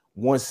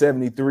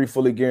 173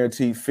 fully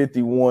guaranteed,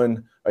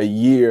 51 a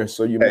year.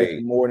 So you're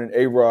making more than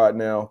A-Rod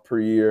now per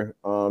year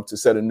to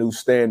set a new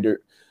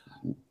standard.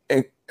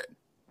 And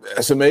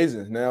that's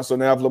amazing. Now if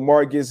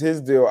Lamar gets his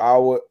deal, I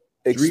would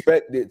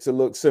expect it to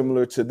look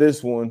similar to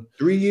this one.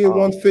 3-year,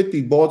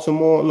 150,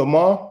 Baltimore,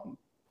 Lamar,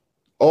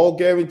 all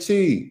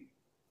guaranteed.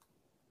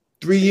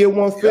 3-year,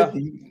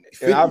 150.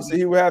 Yeah. And obviously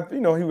he would have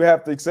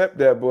to accept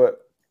that. But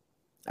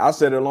I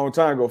said it a long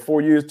time ago,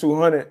 4 years,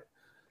 200.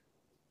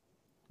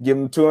 Give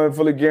him 200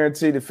 fully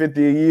guaranteed to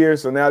 50 a year.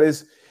 So now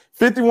this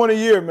 51 a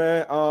year,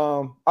 man.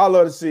 I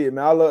love to see it,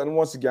 man. I love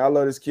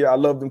this kid. I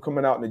love him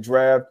coming out in the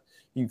draft.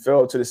 He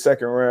fell to the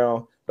second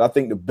round. But I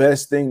think the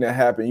best thing that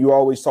happened, you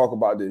always talk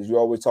about this. You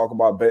always talk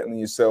about betting on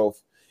yourself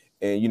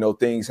and,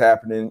 things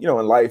happening, in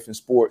life and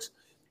sports.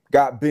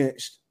 Got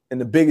benched in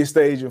the biggest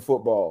stage in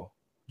football.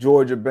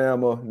 Georgia,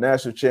 Bama,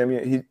 national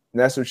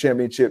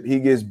championship. He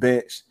gets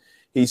benched.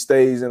 He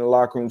stays in the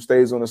locker room,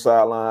 stays on the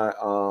sideline,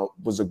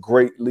 was a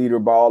great leader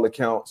by all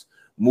accounts,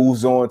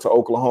 moves on to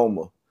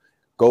Oklahoma,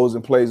 goes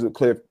and plays with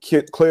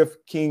Cliff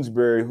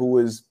Kingsbury, who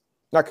is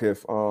not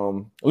Cliff,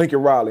 Lincoln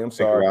Riley,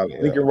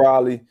 Lincoln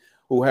Riley,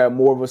 who had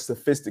more of a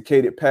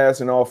sophisticated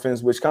passing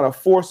offense, which kind of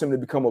forced him to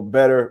become a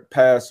better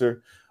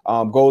passer,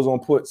 goes on,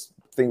 I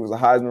think it was a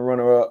Heisman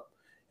runner-up,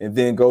 and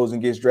then goes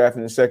and gets drafted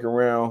in the second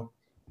round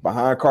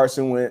behind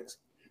Carson Wentz.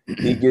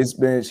 He gets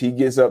benched. He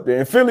gets up there.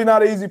 And Philly,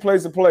 not an easy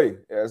place to play.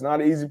 Yeah, it's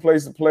not an easy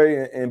place to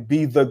play and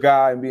be the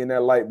guy and be in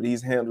that light, but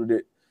he's handled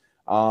it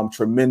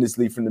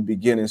tremendously from the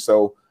beginning.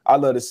 So I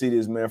love to see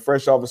this, man.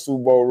 Fresh off a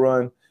Super Bowl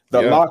run.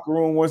 The locker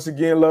room, once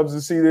again, loves to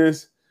see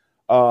this.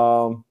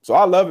 So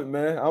I love it,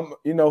 man.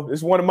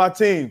 It's one of my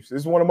teams.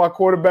 It's one of my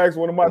quarterbacks,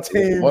 one of my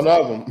teams. One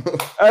of them.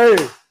 Hey,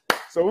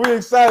 so we're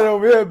excited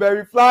over here,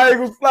 baby. Fly,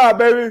 Eagles, fly,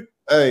 baby.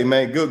 Hey,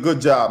 man, good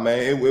job,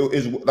 man.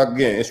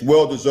 It's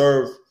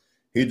well-deserved.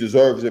 He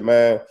deserves it,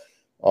 man.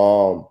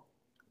 So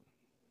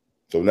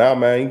now,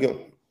 man,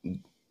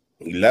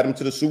 he led him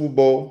to the Super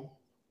Bowl.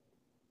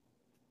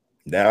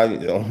 Now,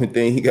 the only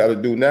thing he got to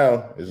do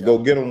now is go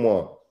get him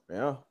one.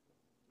 Yeah.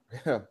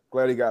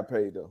 Glad he got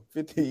paid, though.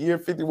 50 a year,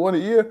 51 a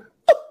year.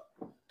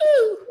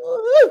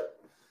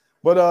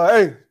 But,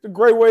 hey, it's a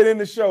great way to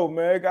end the show,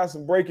 man. Got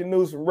some breaking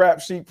news from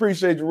Rap Sheet.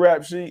 Appreciate you,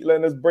 Rap Sheet,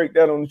 letting us break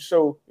that on the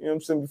show,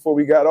 before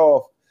we got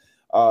off.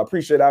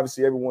 Appreciate,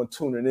 obviously, everyone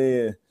tuning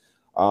in.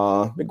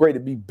 Been great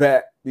to be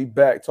back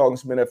talking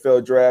some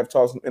NFL draft,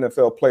 talking some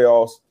NFL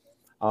playoffs.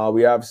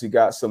 We obviously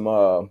got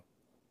some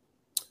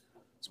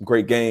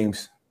great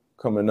games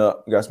coming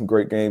up. We got some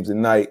great games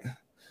tonight.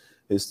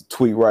 It's the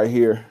tweet right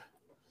here.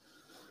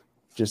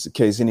 just in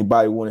case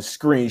anybody want to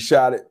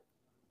screenshot it,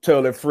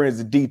 tell their friends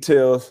the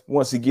details.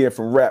 Once again,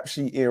 from Rap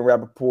Sheet and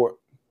Rappaport,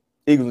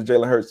 Eagles and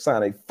Jalen Hurts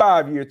signed a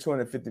 5-year,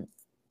 $255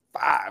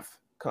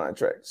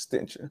 contract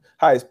extension,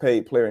 highest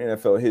paid player in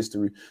NFL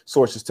history.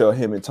 Sources tell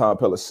him and Tom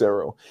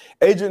Pelissero.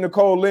 Agent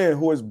Nicole Lynn,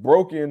 who has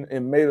broken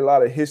and made a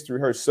lot of history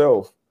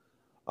herself.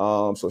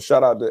 So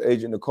shout out to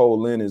Agent Nicole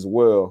Lynn as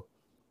well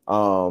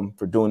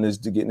for doing this,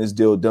 to getting this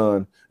deal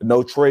done. The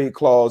no trade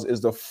clause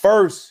is the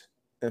first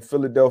in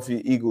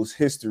Philadelphia Eagles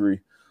history,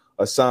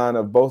 a sign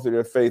of both of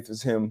their faith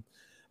as him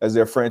as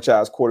their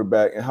franchise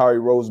quarterback and Harry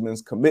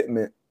Roseman's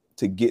commitment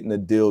to getting the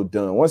deal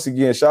done. Once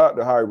again, shout out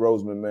to Harry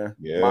Roseman, man.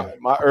 Yeah.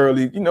 My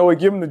early, give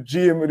him the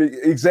GM of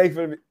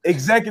the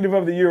executive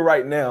of the year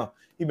right now.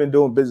 He been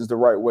doing business the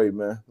right way,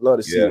 man. Love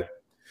to see it.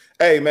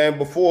 Hey, man,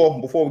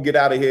 before we get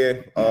out of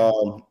here,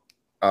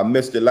 I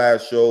missed the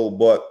last show,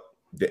 but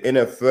the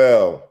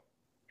NFL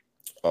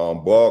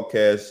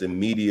broadcast and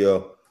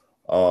media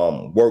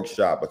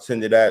workshop,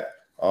 attended that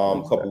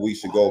a couple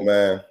weeks ago,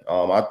 man.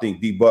 I think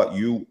D-Butt,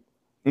 you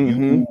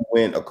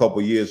went a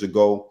couple years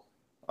ago.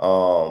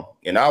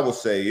 And I would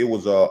say it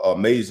was an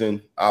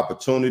amazing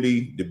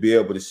opportunity to be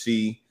able to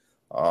see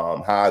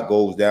how it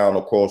goes down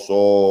across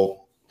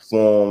all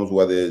forms,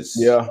 whether it's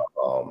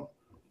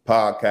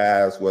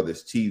podcasts, whether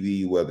it's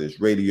TV, whether it's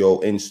radio,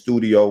 in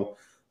studio.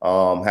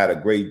 Had a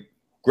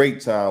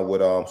great time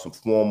with some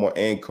former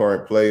and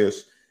current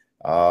players.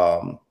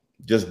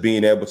 Just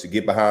being able to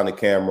get behind the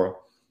camera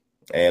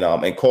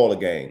and call a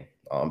game.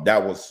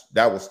 That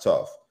was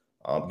tough.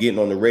 Getting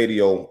on the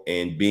radio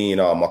and being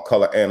a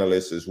color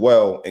analyst as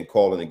well and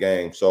calling the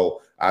game. So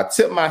I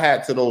tip my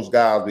hat to those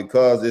guys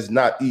because it's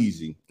not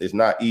easy. It's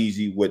not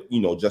easy with,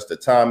 just the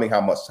timing, how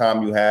much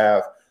time you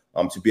have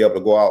to be able to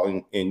go out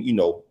and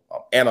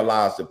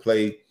analyze the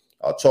play,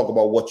 talk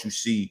about what you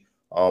see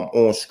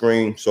on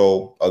screen.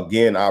 So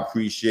again, I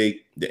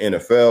appreciate the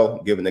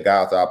NFL giving the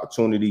guys the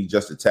opportunity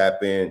just to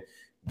tap in,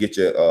 get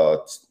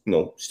your,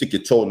 stick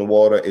your toe in the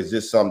water. Is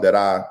this something that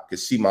I could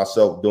see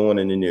myself doing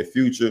in the near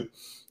future?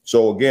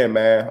 So again,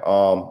 man,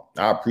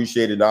 I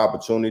appreciated the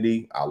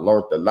opportunity. I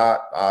learned a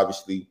lot.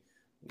 Obviously,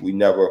 we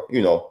never,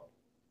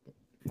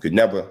 could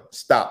never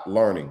stop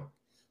learning.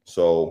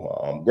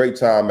 So great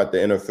time at the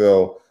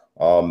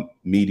NFL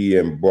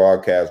media and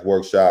broadcast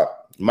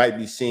workshop. You might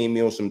be seeing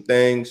me on some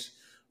things.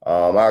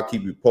 I'll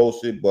keep you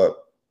posted. But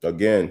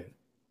again,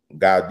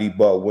 guy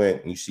D-Butt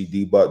went, and you see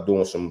D-Butt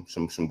doing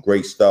some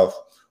great stuff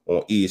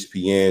on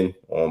ESPN,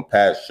 on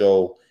Pat's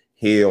show,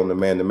 here on the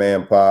Man to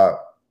Man pod.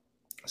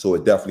 So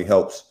it definitely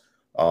helps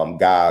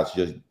guys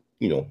just,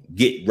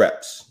 get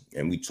reps.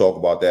 And we talk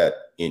about that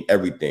in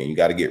everything. You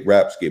got to get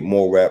reps, get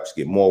more reps,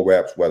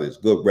 whether it's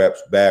good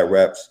reps, bad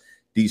reps,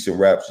 decent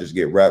reps, just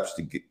get reps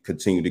to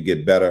continue to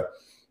get better.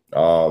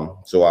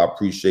 So I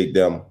appreciate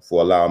them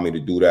for allowing me to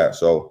do that.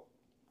 So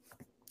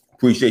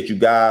appreciate you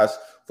guys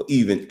for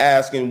even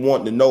asking,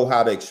 wanting to know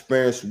how the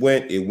experience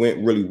went. It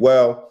went really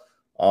well.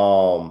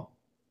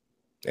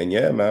 And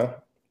yeah, man.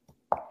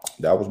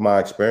 That was my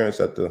experience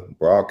at the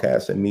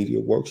broadcast and media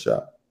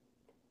workshop.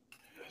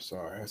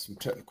 Sorry, I had some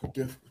technical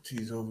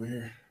difficulties over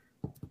here.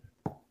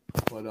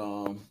 But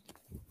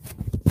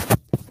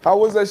how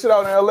was that shit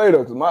out in LA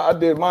though? Because I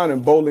did mine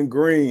in Bowling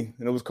Green,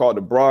 and it was called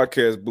the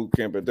Broadcast Boot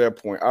Camp at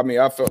that point. I mean,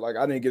 I felt like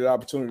I didn't get an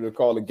opportunity to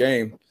call a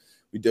game.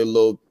 We did a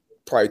little,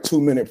 probably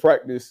 2-minute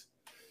practice.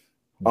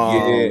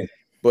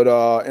 But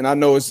and I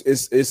know it's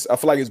I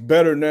feel like it's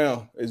better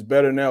now. It's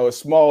better now. It's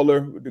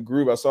smaller with the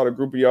group. I saw the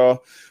group of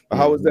y'all. But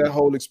how was that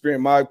whole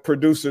experience? My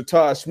producer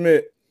Todd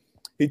Schmidt,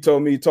 he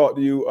told me he talked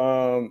to you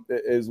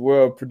as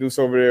well,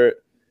 producer over there at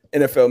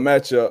NFL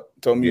Matchup.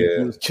 Told me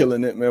he was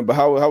killing it, man. But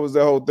how was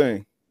that whole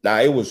thing? Nah,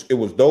 it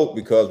was dope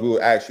because we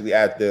were actually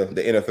at the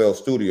NFL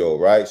studio,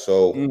 right?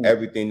 So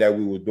everything that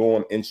we were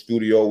doing in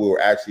studio, we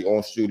were actually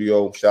on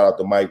studio. Shout out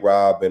to Mike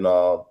Robb and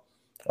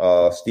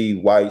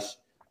Steve Weiss.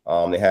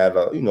 They had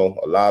a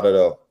lot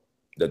of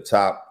the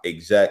top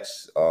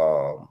execs,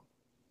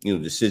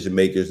 decision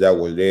makers that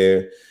were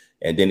there,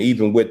 and then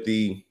even with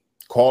the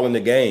calling the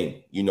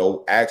game,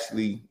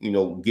 actually,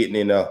 getting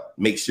in a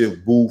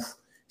makeshift booth,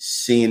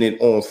 seeing it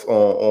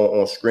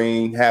on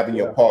screen, having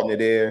your partner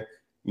there,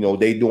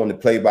 they doing the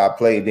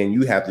play-by-play, then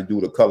you have to do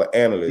the color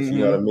analyst, you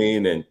know what I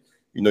mean? And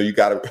you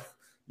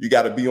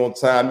gotta be on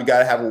time, you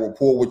gotta have a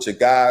rapport with your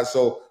guys.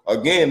 So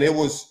again, it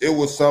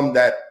was something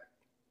that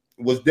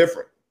was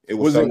different.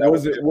 Was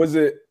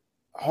it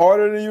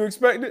harder than you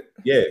expected?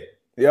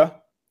 Yeah.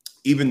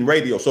 Even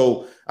radio.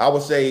 So I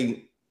would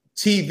say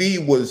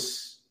TV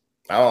was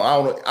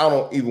I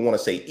don't even want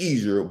to say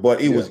easier,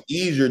 but it was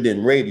easier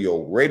than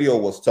radio. Radio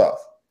was tough.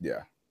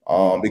 Yeah.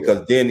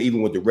 Because then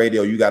even with the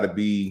radio, you got to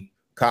be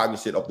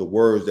cognizant of the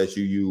words that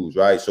you use,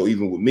 right? So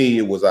even with me,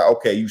 it was like,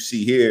 okay, you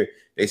see here,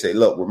 they say,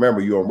 look,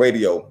 remember you're on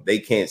radio, they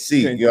can't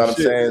see. You know what I'm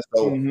saying?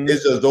 So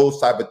it's just those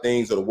type of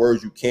things, or the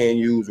words you can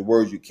use, the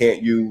words you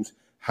can't use.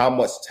 How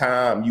much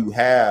time you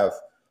have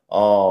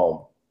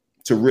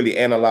to really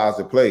analyze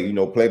the play.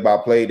 Play by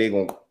play, they're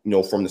going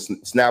to, from the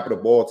snap of the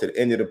ball to the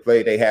end of the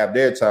play, they have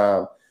their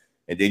time.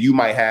 and then you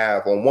might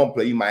have on one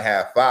play, you might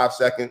have 5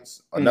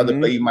 seconds, another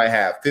play, you might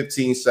have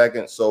 15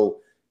 seconds.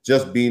 So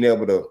just being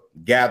able to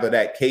gather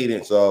that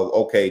cadence of,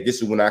 okay,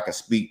 this is when I can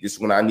speak, this is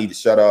when I need to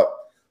shut up.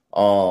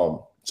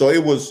 So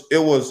it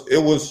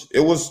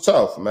was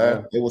tough,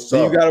 man. It was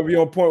tough. You got to be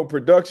on point with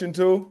production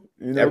too.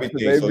 You know,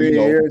 everything. They So, be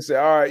here and say,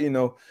 all right, you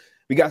know,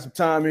 we got some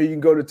time here. You can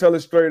go to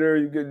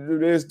Telestrator. You can do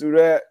this, do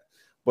that.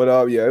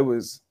 But yeah, it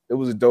was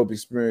a dope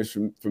experience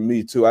for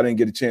me too. I didn't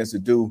get a chance to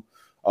do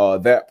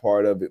that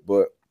part of it,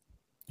 but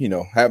you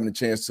know, having a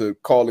chance to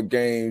call the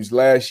games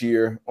last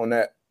year on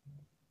that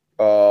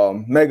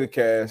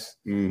megacast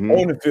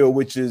on the field,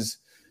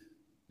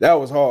 that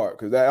was hard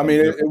because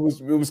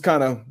it was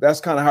kind of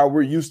that's kind of how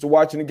we're used to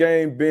watching the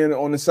game, being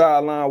on the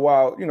sideline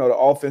while you know the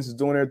offense is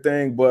doing their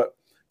thing, but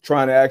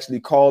trying to actually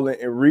call it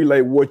and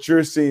relay what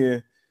you're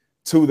seeing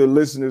to the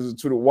listeners and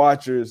to the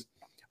watchers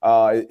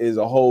is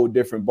a whole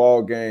different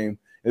ball game.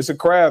 It's a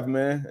craft,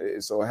 man.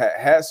 So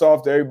hats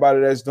off to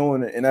everybody that's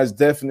doing it, and that's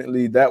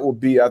definitely that will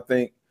be, I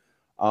think,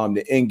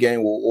 the end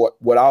game.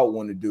 What I would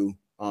want to do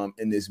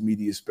in this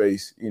media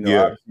space. You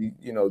know, obviously,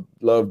 you know,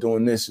 love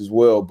doing this as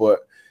well, but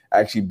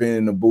actually being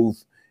in the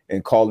booth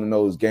and calling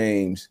those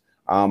games,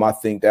 I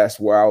think that's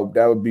where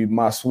that would be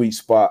my sweet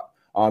spot.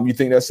 You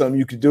think that's something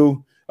you could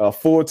do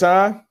full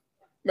time,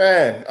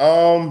 man?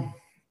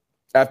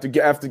 After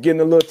getting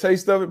a little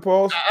taste of it,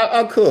 Paul?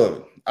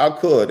 I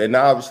could, and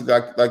obviously,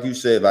 like you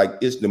said, like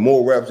it's the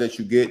more reps that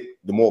you get,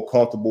 the more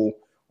comfortable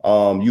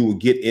you will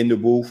get in the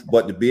booth.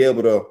 But to be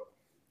able to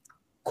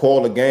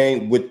call a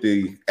game with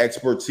the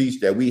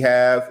expertise that we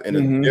have in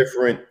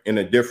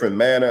a different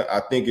manner, I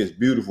think it's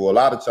beautiful. A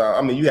lot of times,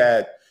 I mean,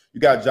 you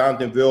got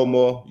Jonathan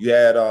Vilma, you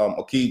had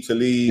Akeem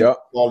Talib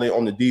calling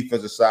on the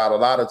defensive side. A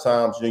lot of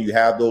times, you know, you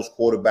have those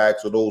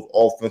quarterbacks or those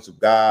offensive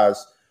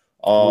guys.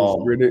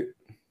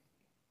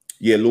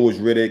 Louis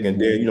Riddick, and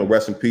then, you know,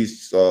 rest in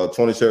peace,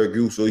 Tony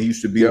Siragusa. He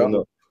used to be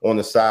on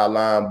the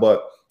sideline,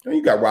 but you know,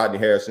 you got Rodney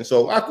Harrison.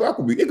 So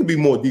it could be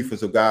more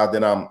defensive guys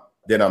than I'm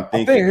thinking.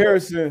 I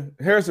think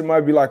Harrison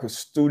might be like a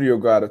studio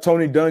guy.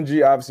 Tony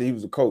Dungy, obviously he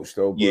was a coach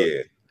though.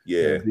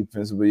 But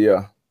defensively,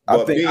 I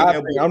think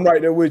I'm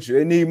right there with you.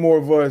 They need more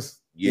of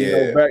us, you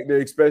know, back there,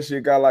 especially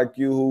a guy like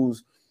you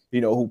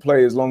who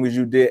played as long as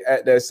you did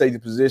at that safety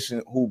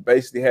position, who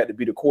basically had to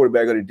be the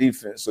quarterback of the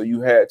defense. So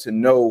you had to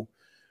know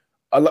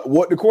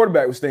what the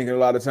quarterback was thinking a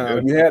lot of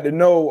times. You had to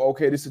know,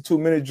 okay, this is a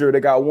 2-minute drill.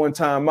 They got one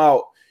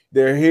timeout.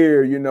 They're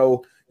here, you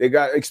know. They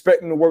got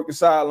expecting to work the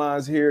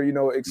sidelines here, you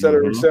know, et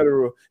cetera, et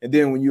cetera. And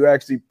then when you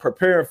actually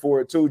preparing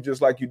for it too,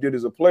 just like you did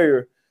as a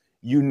player,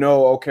 you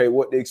know, okay,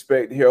 what they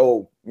expect here.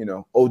 Oh, you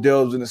know,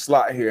 Odell's in the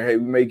slot here. Hey,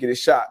 we may get a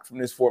shot from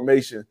this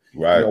formation.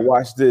 Right. You know,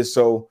 watch this.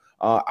 So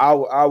I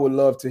would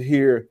love to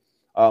hear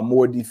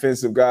more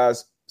defensive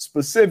guys,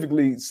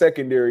 specifically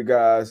secondary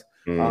guys,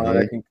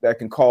 that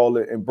can call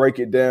it and break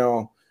it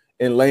down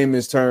in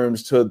layman's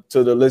terms to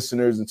the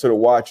listeners and to the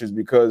watchers,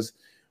 because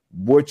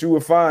what you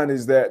would find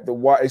is that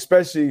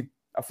especially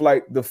I feel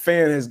like the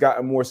fan has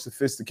gotten more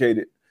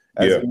sophisticated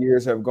as the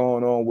years have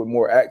gone on with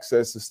more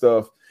access to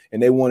stuff,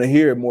 and they want to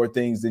hear more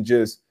things than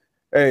just,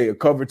 hey, a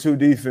cover 2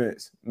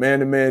 defense,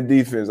 man-to-man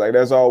defense. Like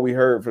that's all we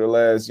heard for the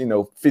last, you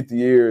know, 50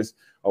 years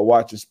of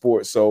watching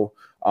sports. So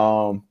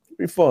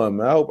be fun,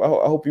 man. I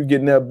hope you get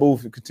in that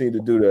booth and continue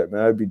to do that,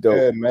 man. That'd be dope.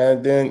 Yeah,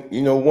 man. Then,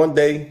 you know, one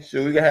day,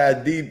 we can have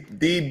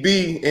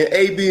DB and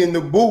AB in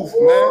the booth,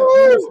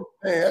 man.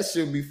 Man, that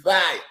should be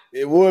fire.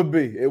 It would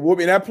be. And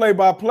that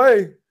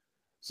play-by-play.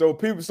 So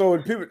people,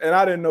 and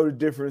I didn't know the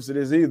difference it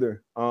is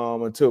either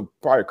until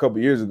probably a couple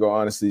of years ago,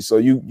 honestly. So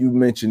you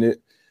mentioned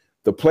it,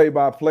 the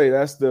play-by-play.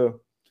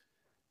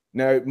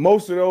 Now,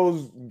 most of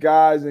those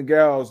guys and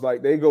gals,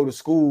 like, they go to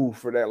school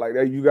for that. Like,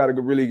 you got to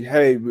really,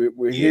 hey,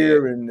 we're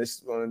here and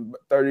this on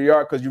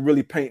 30-yard, because you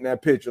really painting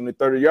that picture. On the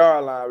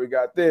 30-yard line, we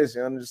got this,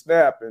 and under the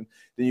snap, and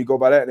then you go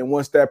by that. And then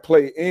once that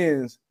play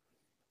ends,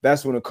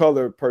 that's when a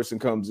color person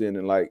comes in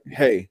and like,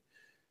 hey,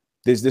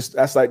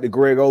 that's like the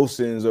Greg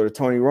Olsons or the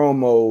Tony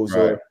Romos.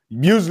 Right. Or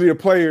usually the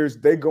players,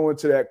 they go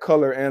into that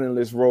color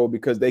analyst role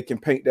because they can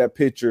paint that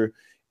picture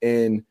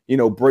and, you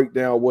know, break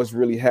down what's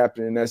really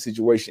happening in that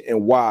situation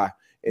and why.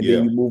 And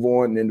then you move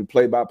on, and then the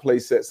play-by-play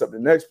sets up the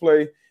next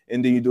play,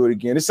 and then you do it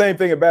again. The same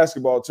thing in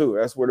basketball, too.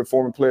 That's where the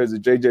former players, the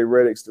J.J.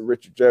 Reddicks, the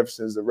Richard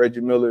Jeffersons, the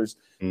Reggie Millers,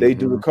 they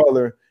do the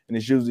color, and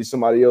it's usually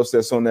somebody else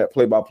that's on that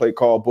play-by-play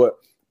call. But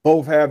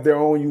both have their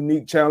own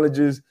unique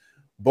challenges.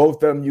 Both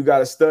of them you got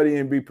to study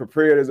and be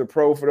prepared as a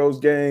pro for those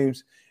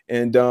games.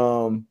 And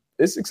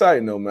it's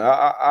exciting, though, man.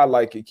 I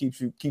like it.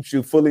 Keeps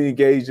you fully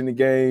engaged in the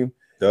game.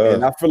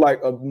 And I feel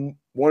like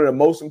one of the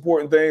most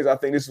important things, I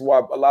think this is why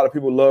a lot of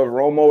people love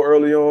Romo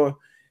early on,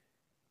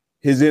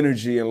 his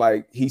energy, and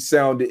like he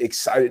sounded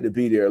excited to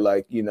be there.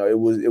 Like, you know, it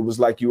was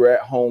like you were at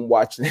home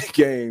watching the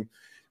game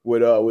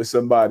with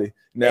somebody.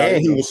 Now,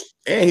 and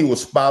he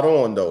was spot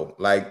on though.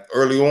 Like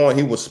early on,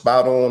 he was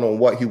spot on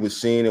what he was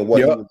seeing and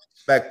what he was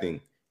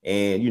expecting.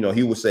 And you know,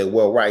 he would say,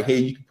 "Well, right here,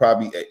 you could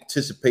probably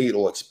anticipate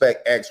or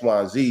expect X, Y,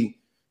 and Z."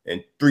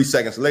 And 3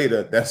 seconds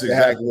later, that's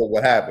exactly what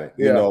would happen.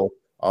 You know,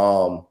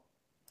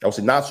 I would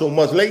say not so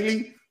much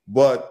lately,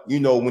 But you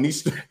know, when he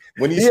started,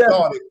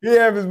 he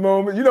have his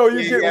moment. You know, when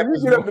you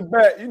get up the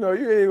bat, you know,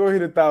 you ain't gonna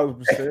hit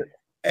 1,000%.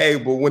 Hey,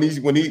 but when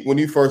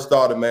he first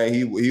started, man,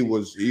 he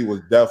was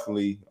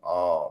definitely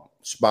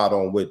spot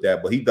on with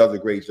that. But he does a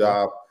great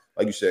job,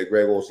 like you said,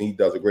 Greg Olsen. He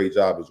does a great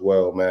job as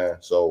well, man.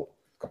 So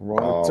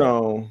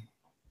Tone.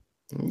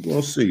 We're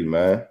gonna see,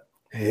 man.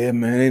 Yeah,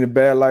 man, ain't a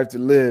bad life to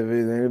live.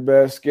 It ain't a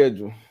bad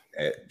schedule.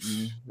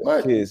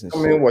 What?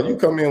 You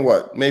come in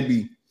what?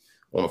 Maybe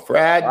on a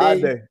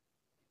Friday.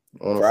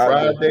 On a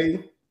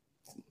Friday.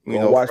 You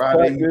know, watch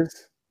Friday.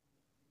 Practice,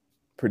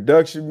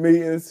 production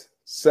meetings.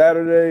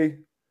 Saturday,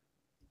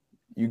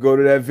 you go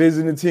to that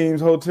visiting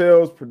teams,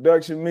 hotels,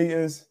 production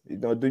meetings. You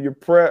know, do your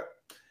prep.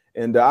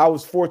 And I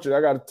was fortunate.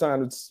 I got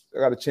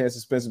a chance to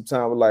spend some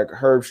time with like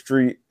Herb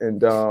Street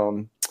and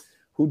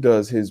who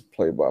does his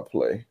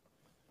play-by-play.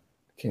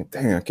 I can't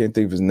think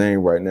of his name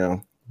right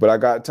now. But I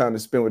got time to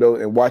spend with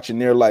those and watching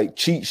their like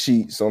cheat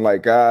sheets on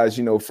like guys,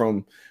 you know,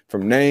 from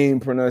name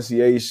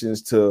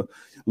pronunciations to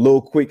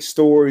little quick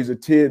stories or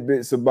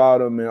tidbits about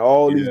them and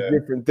all these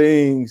different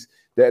things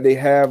that they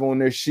have on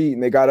their sheet.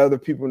 And they got other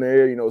people in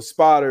there, you know,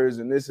 spotters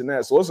and this and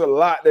that. So it's a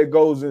lot that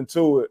goes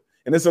into it.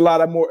 And it's a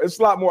lot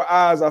more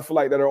eyes, I feel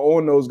like, that are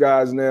on those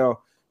guys now.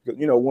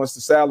 You know, once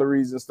the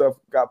salaries and stuff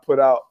got put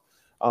out,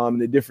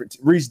 the different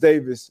Reese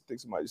Davis, I think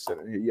somebody said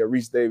it here. Yeah,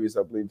 Reese Davis,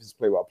 I believe, his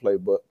play-by-play.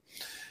 But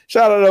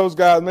shout out to those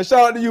guys, man.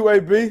 Shout out to you,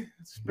 AB.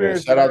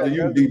 Shout out to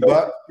you,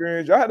 D-Buck.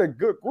 I had a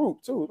good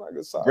group too. Like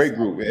great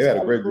group. Yeah, had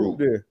a great group.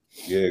 There.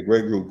 Yeah,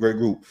 great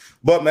group.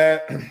 But man,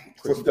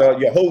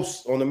 your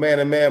hosts on the Man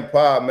and Man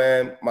Pod,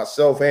 man,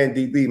 myself and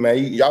DB, man,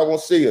 y'all gonna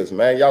see us,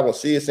 man. Y'all gonna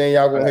see us and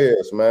y'all gonna hear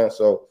us, man.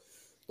 So,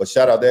 but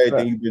shout out to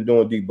everything you've been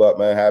doing, D-Buck,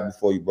 man. Happy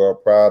for you, bro.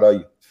 Proud of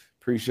you.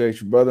 Appreciate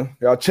you, brother.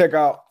 Y'all check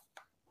out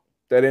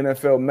that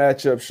NFL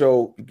matchup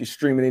show. You can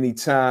stream it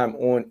anytime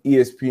on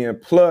ESPN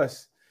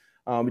Plus.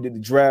 We did the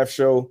draft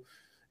show,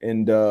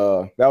 and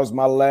that was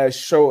my last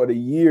show of the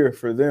year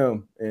for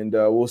them. And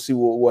we'll see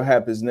what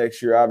happens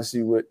next year.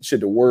 Obviously, with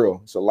the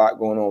world, it's a lot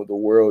going on with the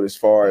world as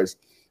far as,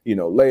 you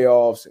know,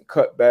 layoffs and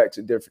cutbacks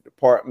in different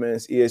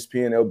departments.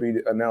 ESPN, they'll be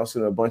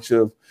announcing a bunch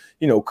of,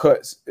 you know,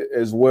 cuts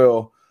as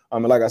well.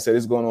 Like I said,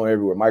 it's going on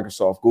everywhere.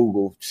 Microsoft,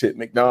 Google,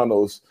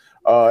 McDonald's.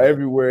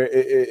 Everywhere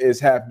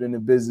it's happening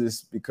in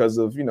business because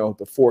of, you know,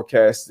 the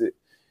forecasted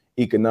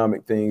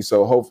economic things.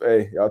 So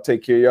y'all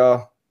take care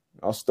of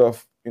y'all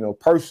stuff, you know,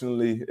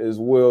 personally as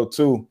well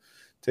too.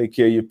 Take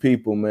care of your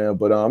people, man.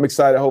 But I'm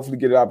excited. Hopefully,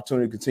 get an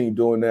opportunity to continue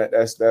doing that.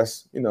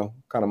 That's you know,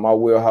 kind of my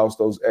wheelhouse.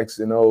 Those X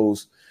and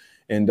O's,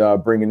 and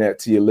bringing that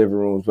to your living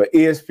rooms. But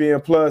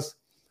ESPN Plus,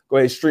 go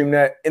ahead and stream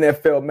that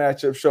NFL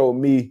matchup show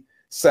with me,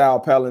 Sal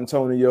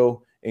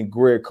Palantonio, and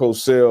Greg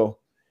Cosell,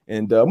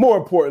 and more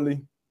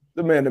importantly,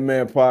 the Man to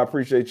Man Pod.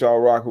 Appreciate y'all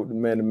rocking with the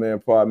Man to Man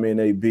Pod. Me and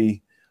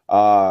AB.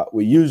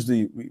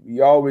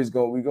 We always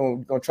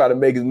gonna try to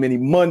make as many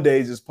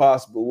Mondays as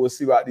possible. We'll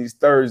see about these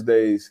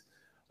Thursdays,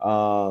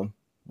 but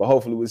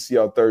hopefully we'll see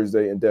y'all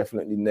Thursday and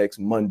definitely next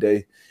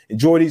Monday.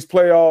 Enjoy these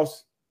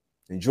playoffs.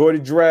 Enjoy the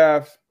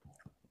draft.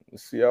 We'll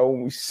see y'all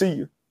when we see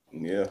you.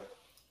 Yeah.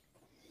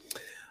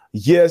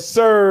 Yes,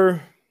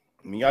 sir.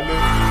 Y'all do.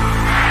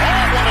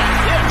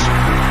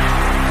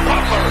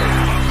 Butler.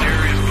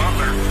 Darius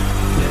Butler.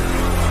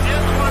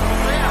 This one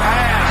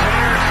pass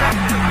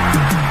intercepted.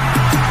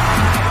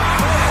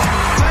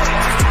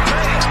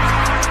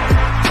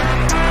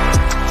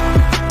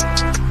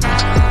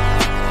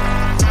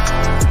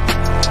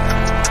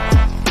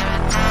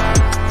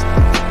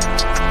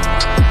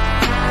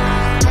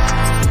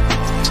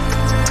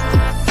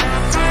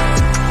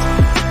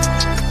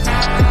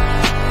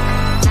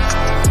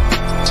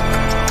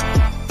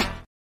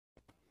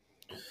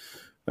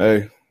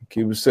 Hey,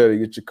 keep it steady.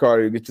 Get your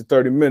cardio. Get your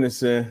 30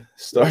 minutes in.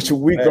 Start your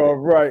week off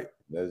right.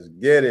 Let's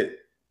get it.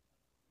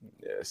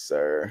 Yes,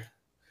 sir.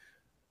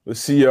 We'll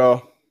see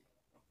y'all.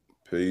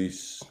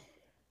 Peace.